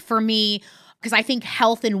health for me. Because I think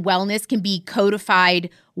health and wellness can be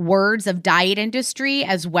codified words of diet industry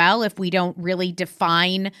as well if we don't really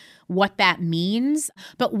define what that means.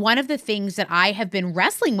 But one of the things that I have been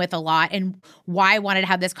wrestling with a lot, and why I wanted to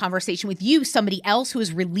have this conversation with you, somebody else who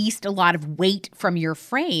has released a lot of weight from your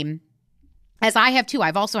frame, as I have too,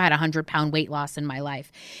 I've also had 100-pound weight loss in my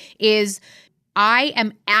life, is I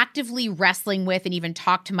am actively wrestling with, and even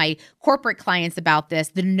talk to my corporate clients about this,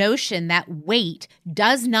 the notion that weight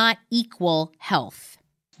does not equal health.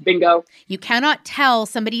 Bingo. You cannot tell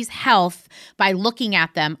somebody's health by looking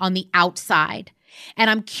at them on the outside. And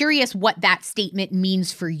I'm curious what that statement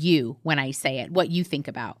means for you when I say it, what you think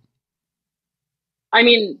about. I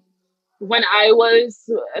mean, when I was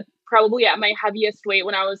probably at my heaviest weight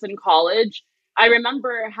when I was in college, I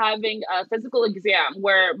remember having a physical exam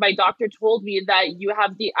where my doctor told me that you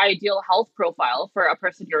have the ideal health profile for a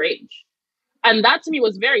person your age. And that to me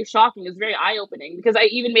was very shocking. It was very eye-opening, because I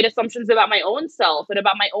even made assumptions about my own self and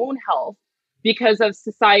about my own health because of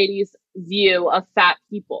society's view of fat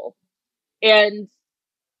people. And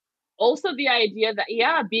also the idea that,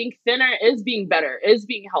 yeah, being thinner is being better, is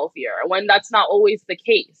being healthier, when that's not always the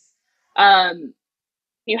case.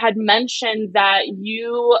 You had mentioned that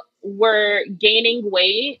you were gaining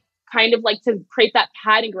weight kind of like to create that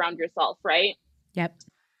padding around yourself, right? Yep.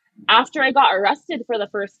 After I got arrested for the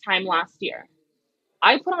first time last year,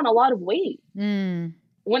 I put on a lot of weight. When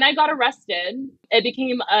I got arrested, it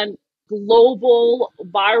became a global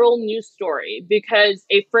viral news story because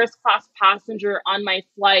a first-class passenger on my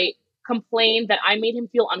flight complained that I made him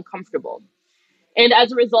feel uncomfortable. And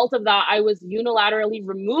as a result of that, I was unilaterally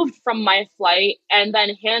removed from my flight and then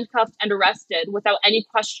handcuffed and arrested without any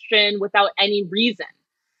question, without any reason.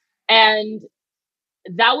 And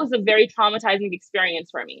that was a very traumatizing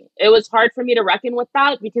experience for me. It was hard for me to reckon with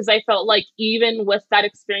that because I felt like even with that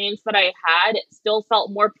experience that I had, it still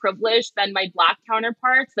felt more privileged than my Black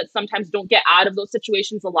counterparts that sometimes don't get out of those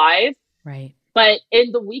situations alive. Right. But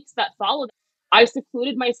in the weeks that followed, I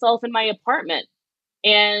secluded myself in my apartment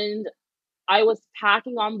and I was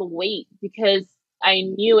packing on the weight because I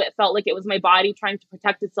knew it felt like it was my body trying to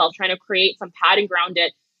protect itself, trying to create some padding around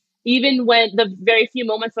it. Even when the very few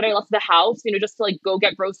moments that I left the house, just to like go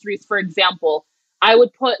get groceries, for example, I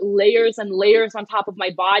would put layers and layers on top of my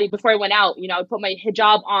body before I went out. I would put my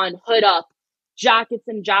hijab on, hood up, jackets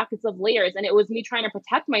and jackets of layers. And it was me trying to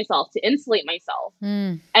protect myself, to insulate myself.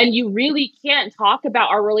 And you really can't talk about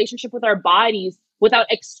our relationship with our bodies without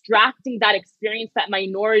extracting that experience that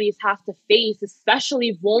minorities have to face,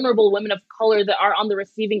 especially vulnerable women of color that are on the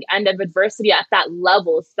receiving end of adversity at that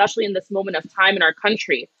level, especially in this moment of time in our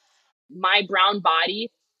country. My brown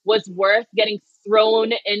body was worth getting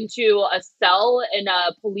thrown into a cell in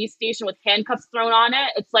a police station with handcuffs thrown on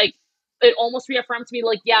it. It's like, it almost reaffirmed to me,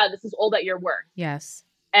 like, yeah, this is all that you're worth. Yes.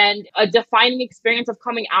 And a defining experience of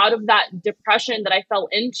coming out of that depression that I fell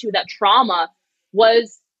into, that trauma,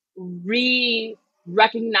 was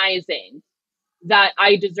recognizing that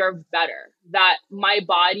I deserved better, that my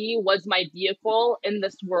body was my vehicle in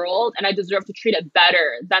this world and I deserved to treat it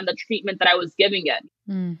better than the treatment that I was giving it.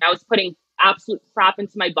 I was putting absolute crap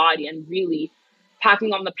into my body and really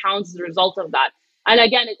packing on the pounds as a result of that. And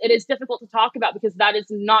again, it is difficult to talk about because that is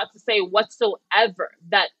not to say whatsoever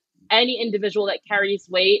that any individual that carries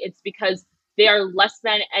weight, it's because they are less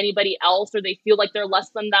than anybody else or they feel like they're less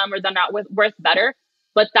than them or they're not worth better.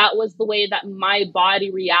 But that was the way that my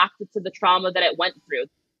body reacted to the trauma that it went through.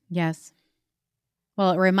 Yes.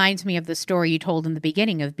 Well, it reminds me of the story you told in the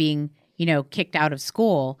beginning of being, kicked out of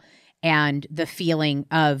school and the feeling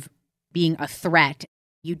of being a threat.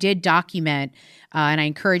 You did document, and I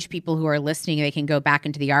encourage people who are listening, they can go back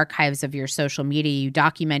into the archives of your social media. You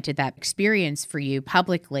documented that experience for you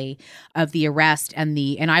publicly of the arrest and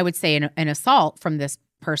I would say an assault from this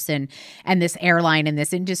person and this airline and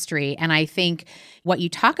this industry. And I think what you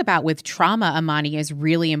talk about with trauma, Amani, is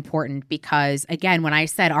really important because, again, when I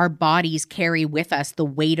said our bodies carry with us the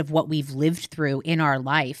weight of what we've lived through in our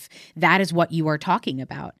life, that is what you are talking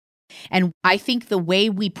about. And I think the way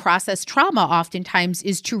we process trauma oftentimes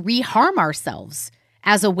is to reharm ourselves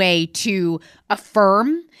as a way to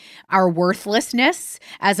affirm our worthlessness,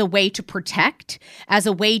 as a way to protect, as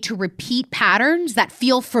a way to repeat patterns that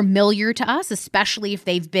feel familiar to us, especially if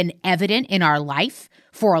they've been evident in our life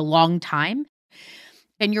for a long time.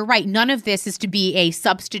 And you're right, none of this is to be a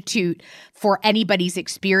substitute for anybody's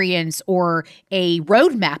experience or a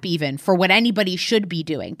roadmap even for what anybody should be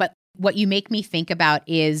doing. But what you make me think about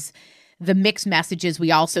is the mixed messages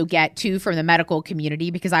we also get too from the medical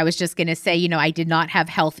community, because I was just going to say, I did not have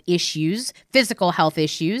health issues, physical health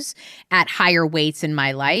issues at higher weights in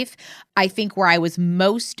my life. I think where I was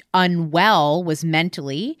most unwell was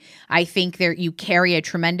mentally. I think there you carry a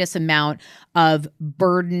tremendous amount of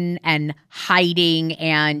burden and hiding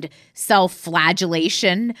and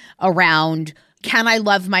self-flagellation around, can I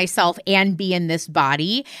love myself and be in this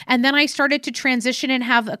body? And then I started to transition and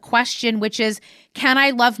have a question, which is, can I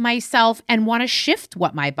love myself and want to shift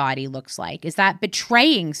what my body looks like? Is that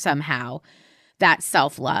betraying somehow that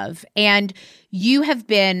self-love? And you have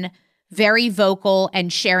been very vocal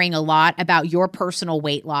and sharing a lot about your personal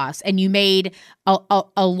weight loss. And you made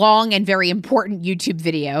a long and very important YouTube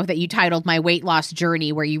video that you titled My Weight Loss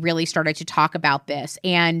Journey, where you really started to talk about this.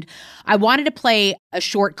 And I wanted to play a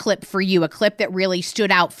short clip for you, a clip that really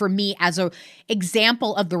stood out for me as an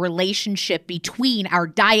example of the relationship between our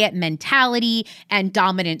diet mentality and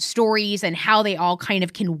dominant stories and how they all kind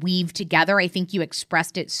of can weave together. I think you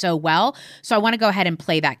expressed it so well. So I want to go ahead and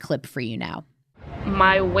play that clip for you now.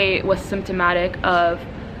 My weight was symptomatic of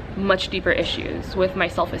much deeper issues with my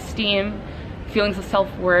self-esteem, feelings of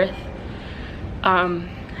self-worth,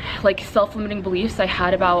 like self-limiting beliefs I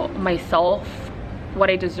had about myself,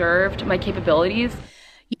 what I deserved, my capabilities.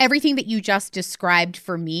 Everything that you just described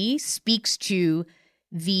for me speaks to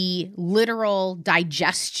the literal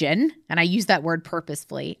digestion, and I use that word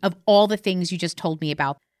purposefully, of all the things you just told me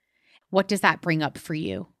about. What does that bring up for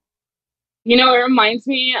you? It reminds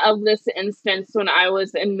me of this instance when I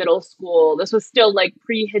was in middle school. This was still like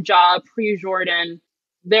pre-hijab, pre-Jordan.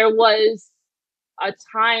 There was a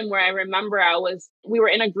time where I remember we were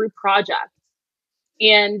in a group project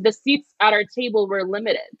and the seats at our table were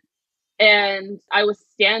limited. And I was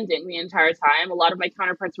standing the entire time. A lot of my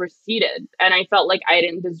counterparts were seated. And I felt like I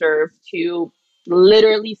didn't deserve to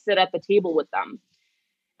literally sit at the table with them.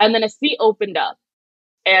 And then a seat opened up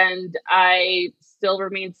and I still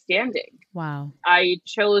remained standing. Wow. I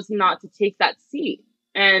chose not to take that seat.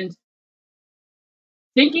 And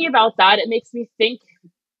thinking about that, it makes me think,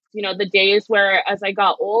 the days where, as I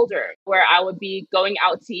got older, where I would be going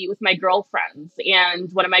out to eat with my girlfriends,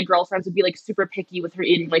 and one of my girlfriends would be like super picky with her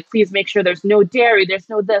eating, like, please make sure there's no dairy, there's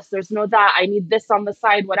no this, there's no that, I need this on the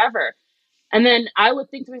side, whatever. And then I would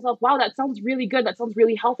think to myself, wow, that sounds really good. That sounds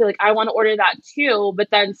really healthy. Like, I want to order that too. But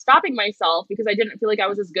then stopping myself because I didn't feel like I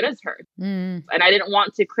was as good as her. And I didn't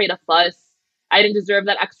want to create a fuss. I didn't deserve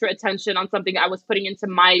that extra attention on something I was putting into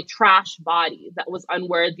my trash body that was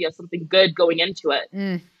unworthy of something good going into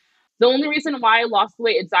it. The only reason why I lost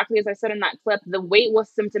weight, exactly as I said in that clip, the weight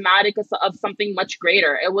was symptomatic of something much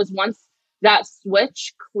greater. It was once that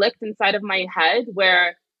switch clicked inside of my head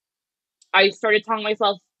where I started telling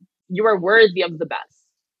myself, you are worthy of the best.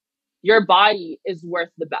 Your body is worth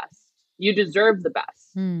the best. You deserve the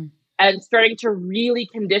best. And starting to really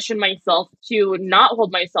condition myself to not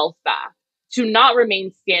hold myself back, to not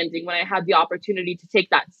remain standing when I had the opportunity to take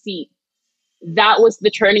that seat. That was the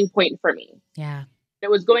turning point for me. Yeah. It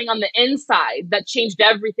was going on the inside that changed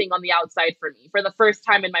everything on the outside for me for the first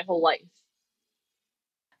time in my whole life.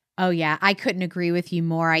 Oh, yeah. I couldn't agree with you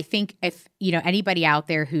more. I think if, anybody out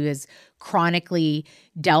there who has chronically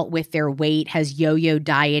dealt with their weight, has yo-yo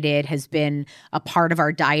dieted, has been a part of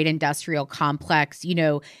our diet industrial complex,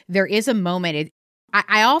 there is a moment.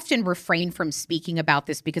 I often refrain from speaking about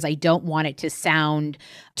this because I don't want it to sound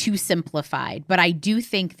too simplified, but I do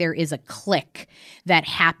think there is a click that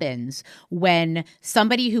happens when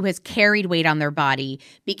somebody who has carried weight on their body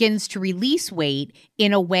begins to release weight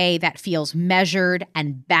in a way that feels measured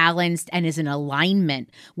and balanced and is in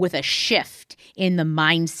alignment with a shift in the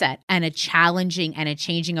mindset and a challenging and a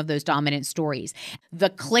changing of those dominant stories. The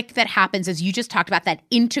click that happens, as you just talked about, that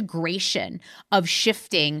integration of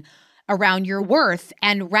shifting around your worth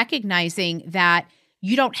and recognizing that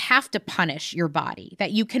you don't have to punish your body, that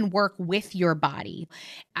you can work with your body.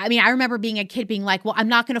 I mean, I remember being a kid being like, well, I'm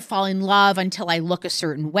not going to fall in love until I look a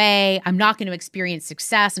certain way. I'm not going to experience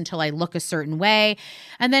success until I look a certain way.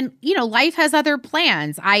 And then, life has other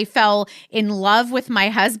plans. I fell in love with my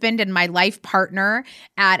husband and my life partner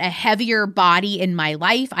at a heavier body in my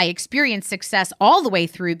life. I experienced success all the way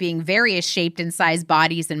through being various shaped and sized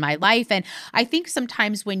bodies in my life. And I think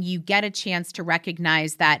sometimes when you get a chance to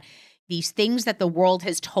recognize that these things that the world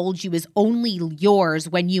has told you is only yours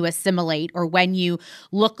when you assimilate or when you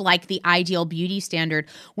look like the ideal beauty standard.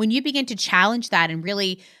 When you begin to challenge that and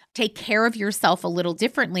really take care of yourself a little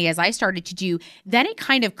differently, as I started to do, then it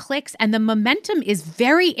kind of clicks. And the momentum is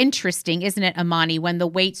very interesting, isn't it, Imani, when the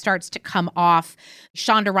weight starts to come off?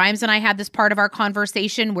 Shonda Rhimes and I had this part of our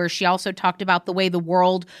conversation where she also talked about the way the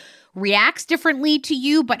world reacts differently to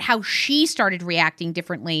you, but how she started reacting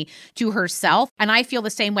differently to herself. And I feel the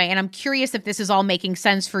same way. And I'm curious if this is all making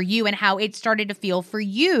sense for you and how it started to feel for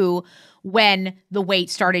you when the weight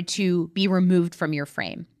started to be removed from your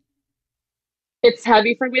frame. It's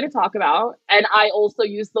heavy for me to talk about. And I also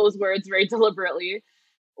use those words very deliberately.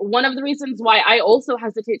 One of the reasons why I also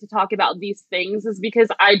hesitate to talk about these things is because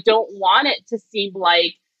I don't want it to seem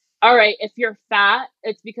like, all right, if you're fat,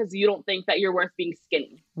 it's because you don't think that you're worth being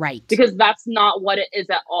skinny. Right. Because that's not what it is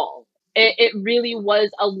at all. It really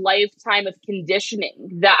was a lifetime of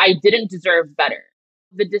conditioning that I didn't deserve better.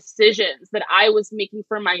 The decisions that I was making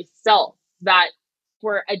for myself that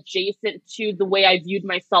were adjacent to the way I viewed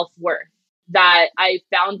my self-worth, that I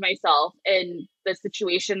found myself in the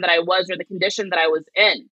situation that I was or the condition that I was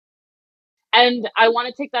in. And I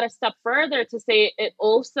want to take that a step further to say it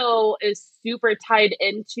also is super tied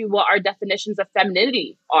into what our definitions of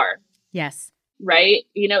femininity are. Yes. Right?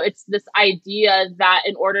 You know, it's this idea that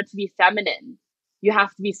in order to be feminine, you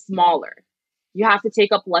have to be smaller. You have to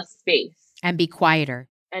take up less space. And be quieter.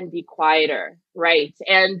 Right.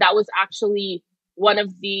 And that was actually one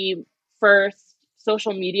of the first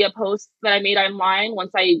social media posts that I made online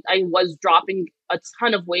once I was dropping a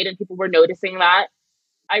ton of weight and people were noticing that.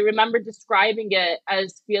 I remember describing it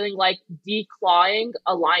as feeling like declawing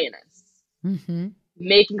a lioness,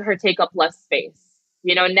 making her take up less space.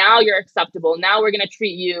 You know, now you're acceptable. Now we're going to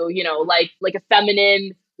treat you, you know, like a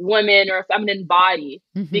feminine woman or a feminine body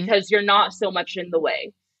because you're not so much in the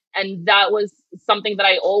way. And that was something that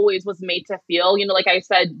I always was made to feel, you know, like I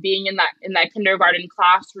said, being in that kindergarten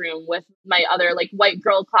classroom with my other like white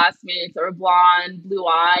girl classmates or blonde, blue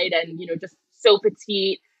eyed, and, you know, just so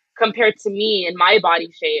petite compared to me and my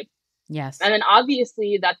body shape. Yes. And then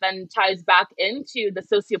obviously that then ties back into the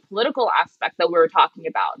sociopolitical aspect that we were talking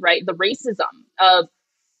about, right? The racism of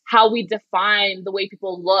how we define the way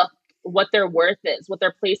people look, what their worth is, what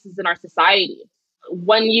their place is in our society.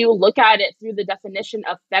 When you look at it through the definition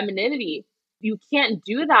of femininity, you can't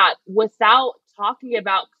do that without talking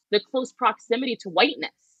about the close proximity to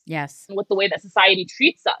whiteness. Yes. With the way that society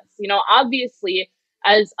treats us. You know, obviously,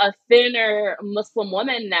 as a thinner Muslim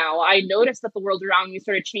woman now, I noticed that the world around me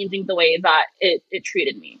started changing the way that it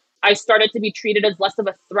treated me. I started to be treated as less of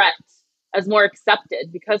a threat, as more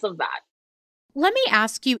accepted because of that. Let me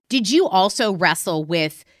ask you, did you also wrestle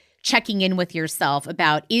with checking in with yourself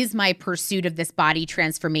about, is my pursuit of this body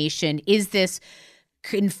transformation, is this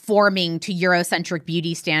conforming to Eurocentric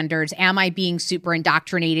beauty standards? Am I being super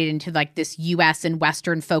indoctrinated into like this US and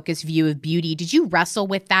Western focused view of beauty? Did you wrestle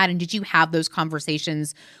with that? And did you have those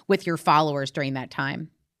conversations with your followers during that time?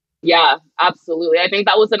 Yeah, absolutely. I think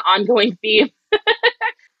that was an ongoing theme.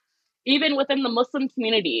 Even within the Muslim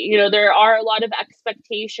community, you know, there are a lot of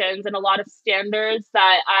expectations and a lot of standards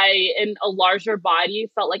that I, in a larger body,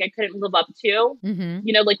 felt like I couldn't live up to.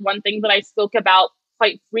 You know, like one thing that I spoke about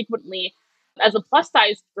quite frequently as a plus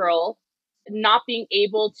size girl, not being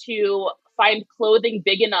able to find clothing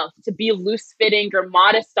big enough to be loose fitting or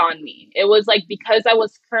modest on me. It was like, because I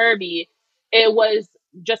was curvy, it was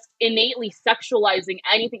just innately sexualizing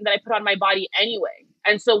anything that I put on my body anyway.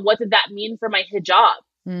 And so what did that mean for my hijab?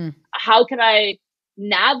 How can I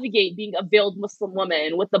navigate being a veiled Muslim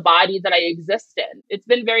woman with the body that I exist in? It's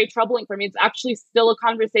been very troubling for me. It's actually still a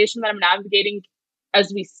conversation that I'm navigating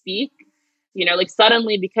as we speak. You know, like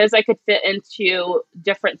suddenly, because I could fit into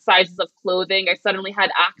different sizes of clothing, I suddenly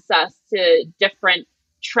had access to different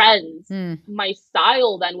trends. My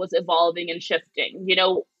style then was evolving and shifting. You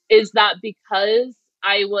know, is that because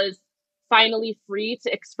I was finally free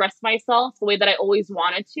to express myself the way that I always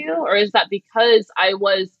wanted to? Or is that because I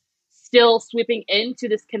was still sweeping into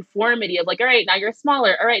this conformity of like, all right, now you're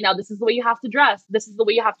smaller. All right, now this is the way you have to dress. This is the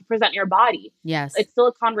way you have to present your body. Yes. It's still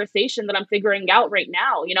a conversation that I'm figuring out right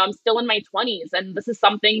now. You know, I'm still in my 20s, and this is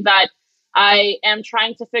something that I am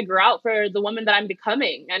trying to figure out for the woman that I'm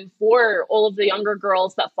becoming, and for all of the younger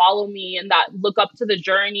girls that follow me and that look up to the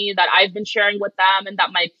journey that I've been sharing with them and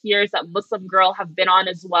that my peers at Muslim Girl have been on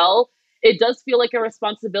as well. It does feel like a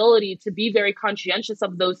responsibility to be very conscientious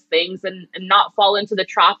of those things and not fall into the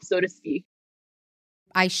trap, so to speak.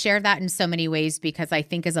 I share that in so many ways because I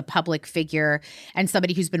think as a public figure and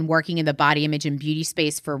somebody who's been working in the body image and beauty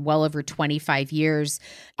space for well over 25 years,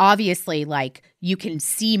 obviously, like, You can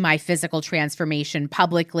see my physical transformation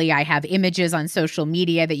publicly. I have images on social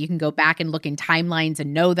media that you can go back and look in timelines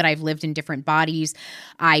and know that I've lived in different bodies.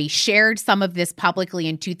 I shared some of this publicly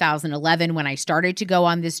in 2011 when I started to go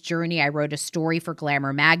on this journey. I wrote a story for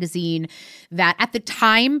Glamour magazine that at the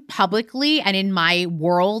time publicly and in my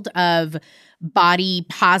world of body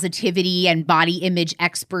positivity and body image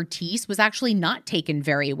expertise was actually not taken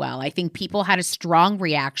very well. I think people had a strong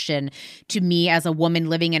reaction to me as a woman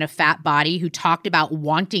living in a fat body who talked about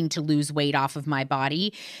wanting to lose weight off of my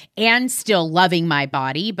body and still loving my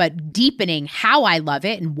body, but deepening how I love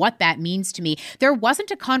it and what that means to me. There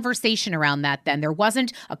wasn't a conversation around that then. There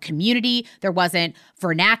wasn't a community. There wasn't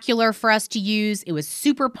vernacular for us to use. It was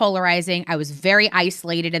super polarizing. I was very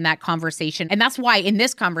isolated in that conversation. And that's why in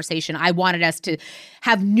this conversation, I wanted us to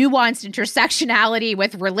have nuanced intersectionality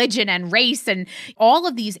with religion and race and all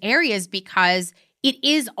of these areas, because it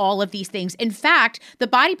is all of these things. In fact, the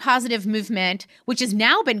body positive movement, which has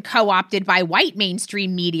now been co-opted by white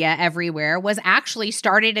mainstream media everywhere, was actually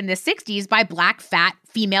started in the 60s by Black fat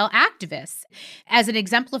female activists as an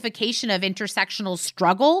exemplification of intersectional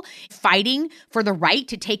struggle, fighting for the right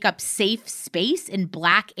to take up safe space in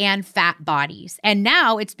Black and fat bodies. And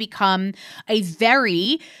now it's become a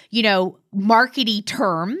very, markety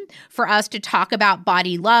term for us to talk about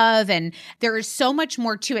body love. And there is so much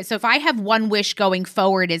more to it. So if I have one wish going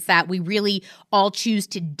forward, is that we really all choose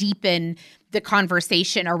to deepen the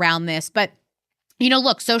conversation around this. But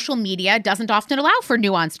look, social media doesn't often allow for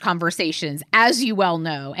nuanced conversations, as you well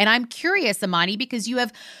know. And I'm curious, Imani, because you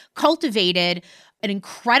have cultivated an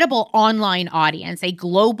incredible online audience, a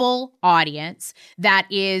global audience that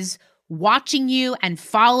is watching you and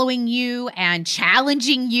following you and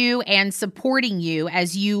challenging you and supporting you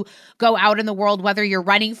as you go out in the world, whether you're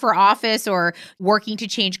running for office or working to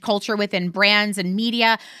change culture within brands and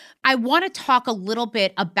media. I want to talk a little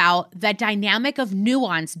bit about the dynamic of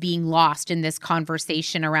nuance being lost in this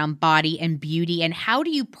conversation around body and beauty, and how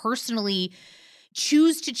do you personally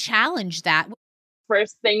choose to challenge that?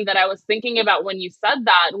 First thing that I was thinking about when you said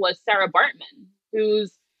that was Sarah Baartman,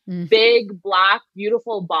 whose big, Black,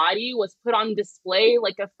 beautiful body was put on display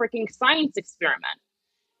like a freaking science experiment,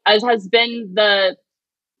 as has been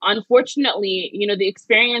unfortunately, the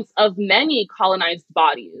experience of many colonized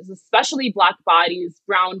bodies, especially Black bodies,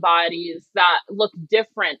 brown bodies that look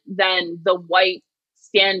different than the white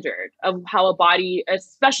standard of how a body,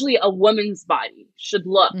 especially a woman's body, should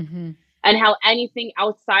look, and how anything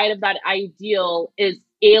outside of that ideal is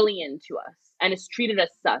alien to us and is treated as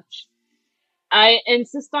such. I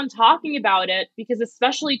insist on talking about it because,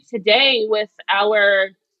 especially today with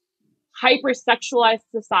our hypersexualized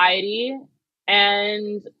society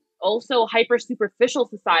and also hyper superficial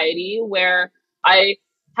society, where I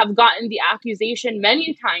have gotten the accusation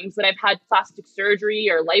many times that I've had plastic surgery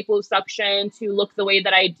or liposuction to look the way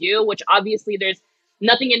that I do, which obviously there's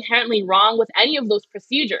nothing inherently wrong with any of those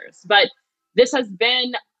procedures. But this has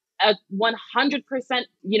been a 100%,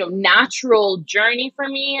 natural journey for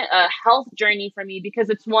me, a health journey for me, because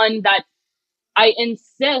it's one that I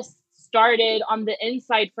insist started on the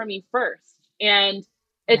inside for me first. And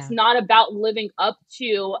it's not about living up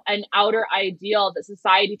to an outer ideal that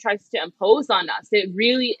society tries to impose on us. It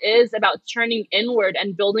really is about turning inward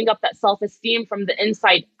and building up that self-esteem from the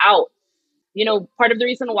inside out. Part of the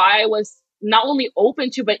reason why I was not only open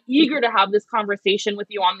to, but eager to have this conversation with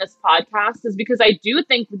you on this podcast is because I do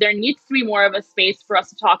think there needs to be more of a space for us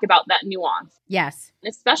to talk about that nuance. Yes.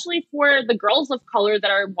 Especially for the girls of color that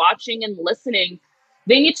are watching and listening.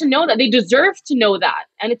 They need to know that. They deserve to know that.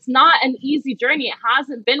 And it's not an easy journey. It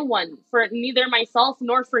hasn't been one for neither myself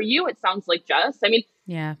nor for you, it sounds like, Jess. I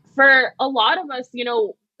mean, for a lot of us,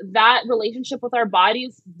 that relationship with our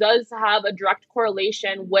bodies does have a direct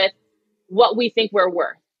correlation with what we think we're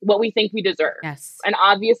worth, what we think we deserve. Yes. And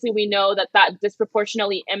obviously we know that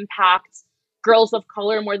disproportionately impacts girls of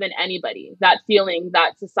color more than anybody. That feeling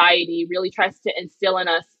that society really tries to instill in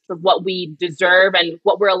us of what we deserve and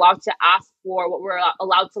what we're allowed to ask for, what we're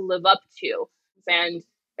allowed to live up to. And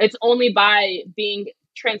it's only by being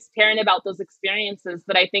transparent about those experiences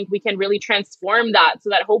that I think we can really transform that, so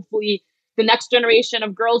that hopefully the next generation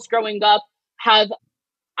of girls growing up have,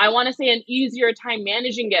 I want to say, an easier time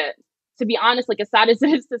managing it. To be honest, like, as sad as it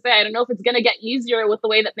is to say, I don't know if it's going to get easier with the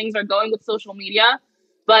way that things are going with social media,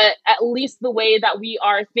 but at least the way that we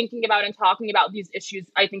are thinking about and talking about these issues,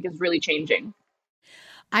 I think, is really changing.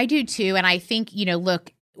 I do too. And I think,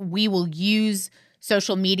 look, we will use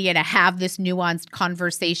social media to have this nuanced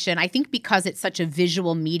conversation. I think because it's such a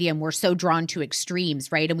visual medium, we're so drawn to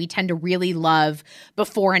extremes, right? And we tend to really love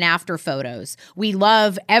before and after photos. We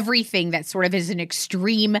love everything that sort of is an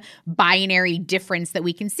extreme binary difference that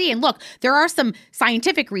we can see. And look, there are some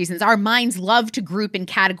scientific reasons. Our minds love to group in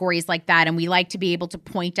categories like that, and we like to be able to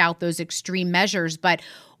point out those extreme measures. But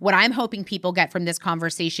what I'm hoping people get from this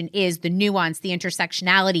conversation is the nuance, the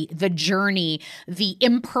intersectionality, the journey, the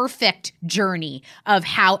imperfect journey of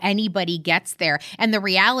how anybody gets there. And the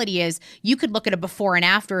reality is you could look at a before and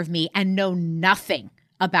after of me and know nothing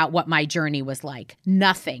about what my journey was like.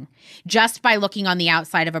 Nothing. Just by looking on the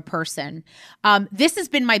outside of a person. This has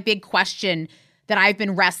been my big question that I've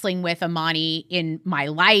been wrestling with, Imani, in my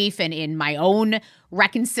life and in my own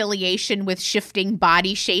reconciliation with shifting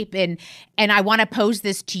body shape. And I want to pose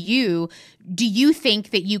this to you. Do you think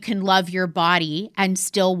that you can love your body and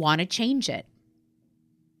still want to change it?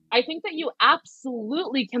 I think that you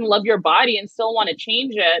absolutely can love your body and still want to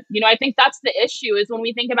change it. You know, I think that's the issue, is when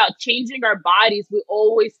we think about changing our bodies, we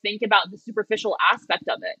always think about the superficial aspect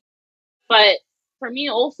of it. But for me,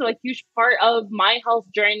 also a huge part of my health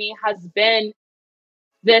journey has been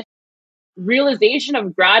this realization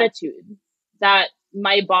of gratitude that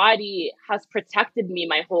my body has protected me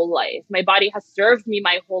my whole life. My body has served me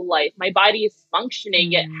my whole life. My body is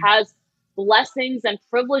functioning. It has blessings and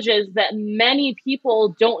privileges that many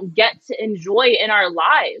people don't get to enjoy in our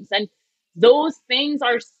lives. And those things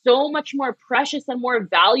are so much more precious and more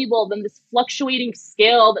valuable than this fluctuating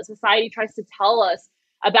scale that society tries to tell us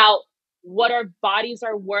about what our bodies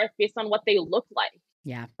are worth based on what they look like.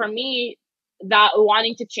 Yeah. For me, that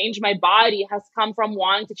wanting to change my body has come from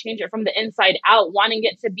wanting to change it from the inside out, wanting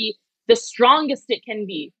it to be the strongest it can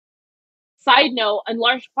be. Side note, a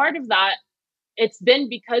large part of that, it's been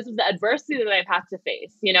because of the adversity that I've had to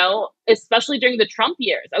face, you know, especially during the Trump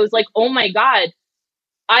years. I was like, oh my God,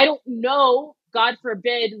 I don't know, God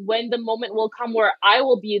forbid, when the moment will come where I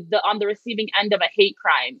will be on the receiving end of a hate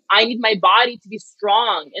crime. I need my body to be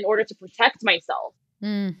strong in order to protect myself.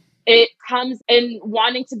 It comes in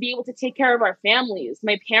wanting to be able to take care of our families.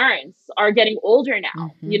 My parents are getting older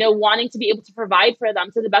now, you know, wanting to be able to provide for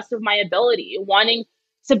them to the best of my ability, wanting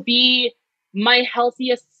to be my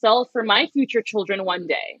healthiest self for my future children one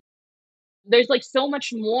day. There's like so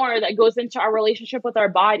much more that goes into our relationship with our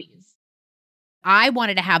bodies. I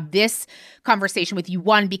wanted to have this conversation with you,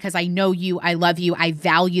 one, because I know you, I love you, I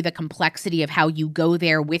value the complexity of how you go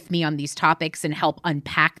there with me on these topics and help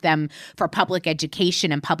unpack them for public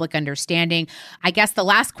education and public understanding. I guess the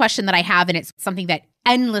last question that I have, and it's something that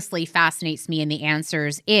endlessly fascinates me in the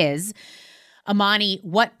answers, is, Imani,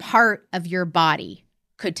 what part of your body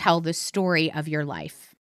could tell the story of your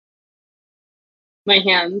life? My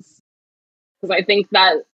hands. Because I think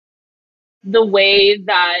that the way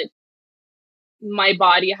that my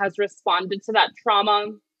body has responded to that trauma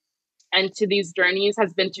and to these journeys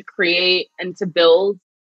has been to create and to build,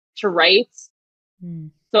 to write.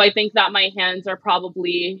 So I think that my hands are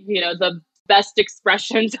probably, you know, the best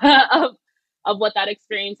expressions of what that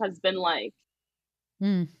experience has been like.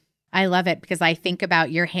 I love it, because I think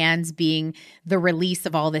about your hands being the release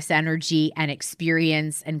of all this energy and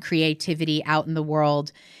experience and creativity out in the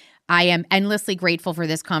world. I am endlessly grateful for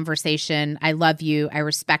this conversation. I love you. I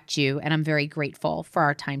respect you. And I'm very grateful for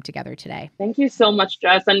our time together today. Thank you so much,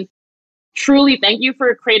 Jess. And truly, thank you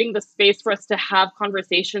for creating the space for us to have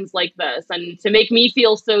conversations like this and to make me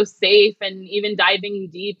feel so safe, and even diving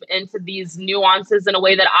deep into these nuances in a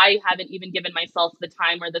way that I haven't even given myself the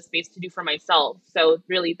time or the space to do for myself. So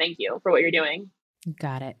really, thank you for what you're doing.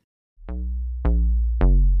 Got it.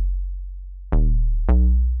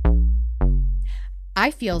 I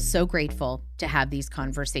feel so grateful to have these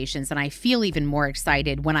conversations, and I feel even more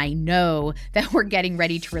excited when I know that we're getting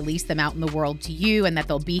ready to release them out in the world to you, and that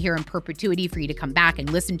they'll be here in perpetuity for you to come back and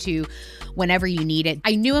listen to whenever you need it.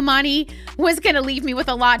 I knew Imani was going to leave me with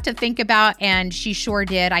a lot to think about, and she sure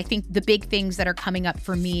did. I think the big things that are coming up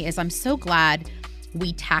for me is I'm so glad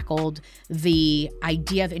we tackled the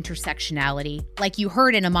idea of intersectionality. Like you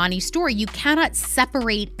heard in Imani's story, you cannot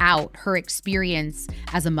separate out her experience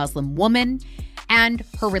as a Muslim woman and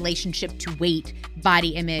her relationship to weight, body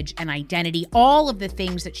image, and identity, all of the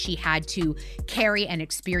things that she had to carry and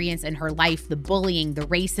experience in her life, the bullying, the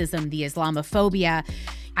racism, the Islamophobia.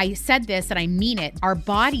 I said this and I mean it. Our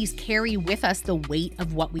bodies carry with us the weight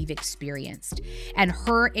of what we've experienced. And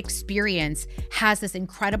her experience has this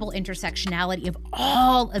incredible intersectionality of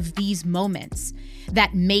all of these moments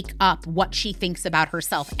that make up what she thinks about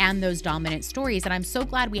herself and those dominant stories. And I'm so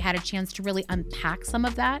glad we had a chance to really unpack some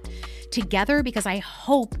of that together, because I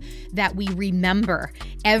hope that we remember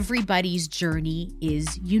everybody's journey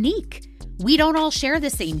is unique. we don't all share the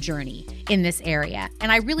same journey in this area.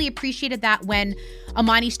 And I really appreciated that when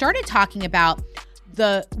Amani started talking about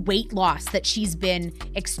the weight loss that she's been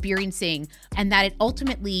experiencing, and that it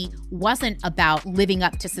ultimately wasn't about living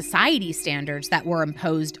up to society standards that were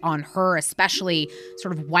imposed on her, especially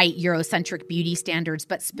sort of white Eurocentric beauty standards,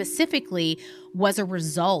 but specifically was a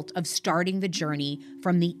result of starting the journey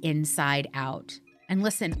from the inside out. And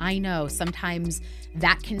listen, I know sometimes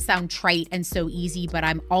that can sound trite and so easy, but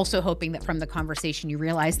I'm also hoping that from the conversation you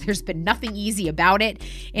realize there's been nothing easy about it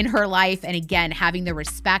in her life. And again, having the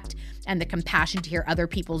respect and the compassion to hear other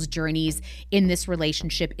people's journeys in this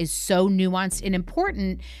relationship is so nuanced and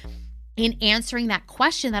important in answering that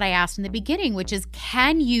question that I asked in the beginning, which is,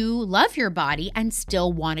 can you love your body and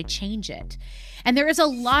still want to change it? And there is a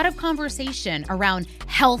lot of conversation around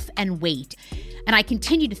health and weight. And I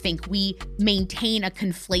continue to think we maintain a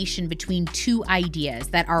conflation between two ideas,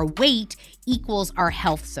 that our weight equals our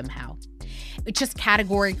health somehow. It just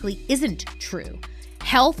categorically isn't true.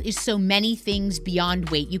 Health is so many things beyond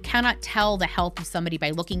weight. You cannot tell the health of somebody by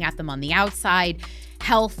looking at them on the outside.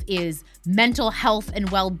 Health is mental health and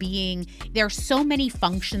well-being. There are so many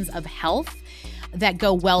functions of health that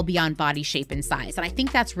go well beyond body shape and size. And I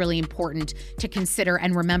think that's really important to consider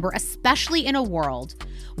and remember, especially in a world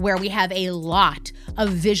where we have a lot of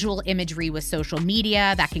visual imagery with social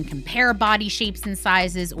media that can compare body shapes and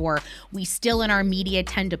sizes, or we still in our media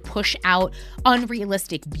tend to push out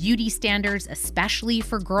unrealistic beauty standards, especially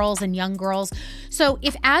for girls and young girls. So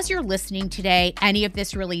if, as you're listening today, any of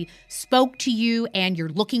this really spoke to you and you're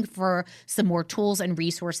looking for some more tools and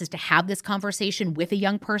resources to have this conversation with a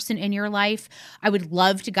young person in your life, I would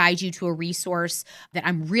love to guide you to a resource that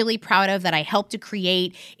I'm really proud of, that I helped to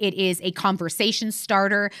create. It is a conversation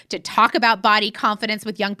starter to talk about body confidence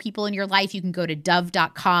with young people in your life. You can go to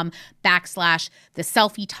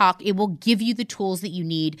dove.com/theselfietalk. It will give you the tools that you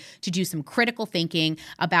need to do some critical thinking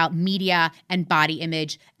about media and body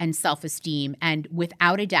image and self-esteem. And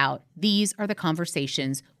without a doubt, these are the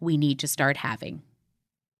conversations we need to start having.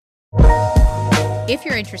 If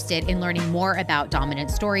you're interested in learning more about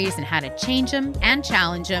dominant stories and how to change them and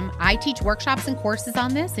challenge them, I teach workshops and courses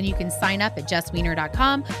on this, and you can sign up at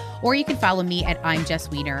jesswiener.com, or you can follow me at I'm Jess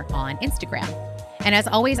Wiener on Instagram. And as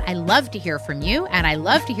always, I love to hear from you, and I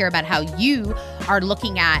love to hear about how you are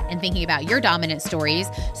looking at and thinking about your dominant stories.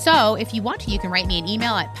 So if you want to, you can write me an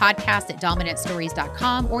email at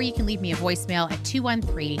podcast@dominantstories.com, or you can leave me a voicemail at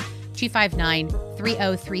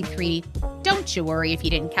 213-259-3033. Don't you worry if you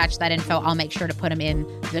didn't catch that info. I'll make sure to put them in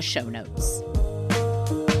the show notes.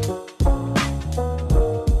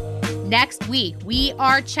 Next week, we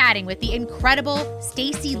are chatting with the incredible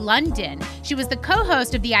Stacey London. She was the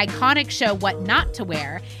co-host of the iconic show What Not to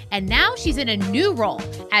Wear, and now she's in a new role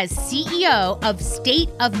as CEO of State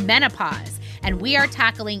of Menopause. And we are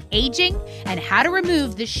tackling aging and how to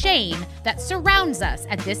remove the shame that surrounds us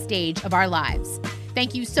at this stage of our lives.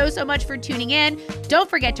 Thank you so much for tuning in. Don't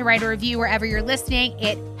forget to write a review wherever you're listening.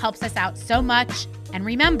 It helps us out so much. And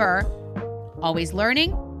remember, always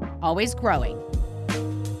learning, always growing.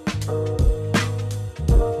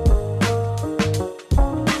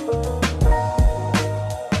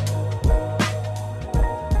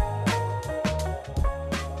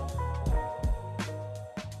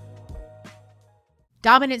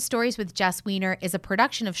 Dominant Stories with Jess Wiener is a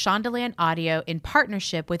production of Shondaland Audio in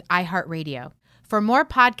partnership with iHeartRadio. For more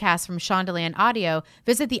podcasts from Shondaland Audio,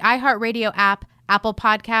 visit the iHeartRadio app, Apple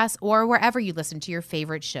Podcasts, or wherever you listen to your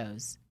favorite shows.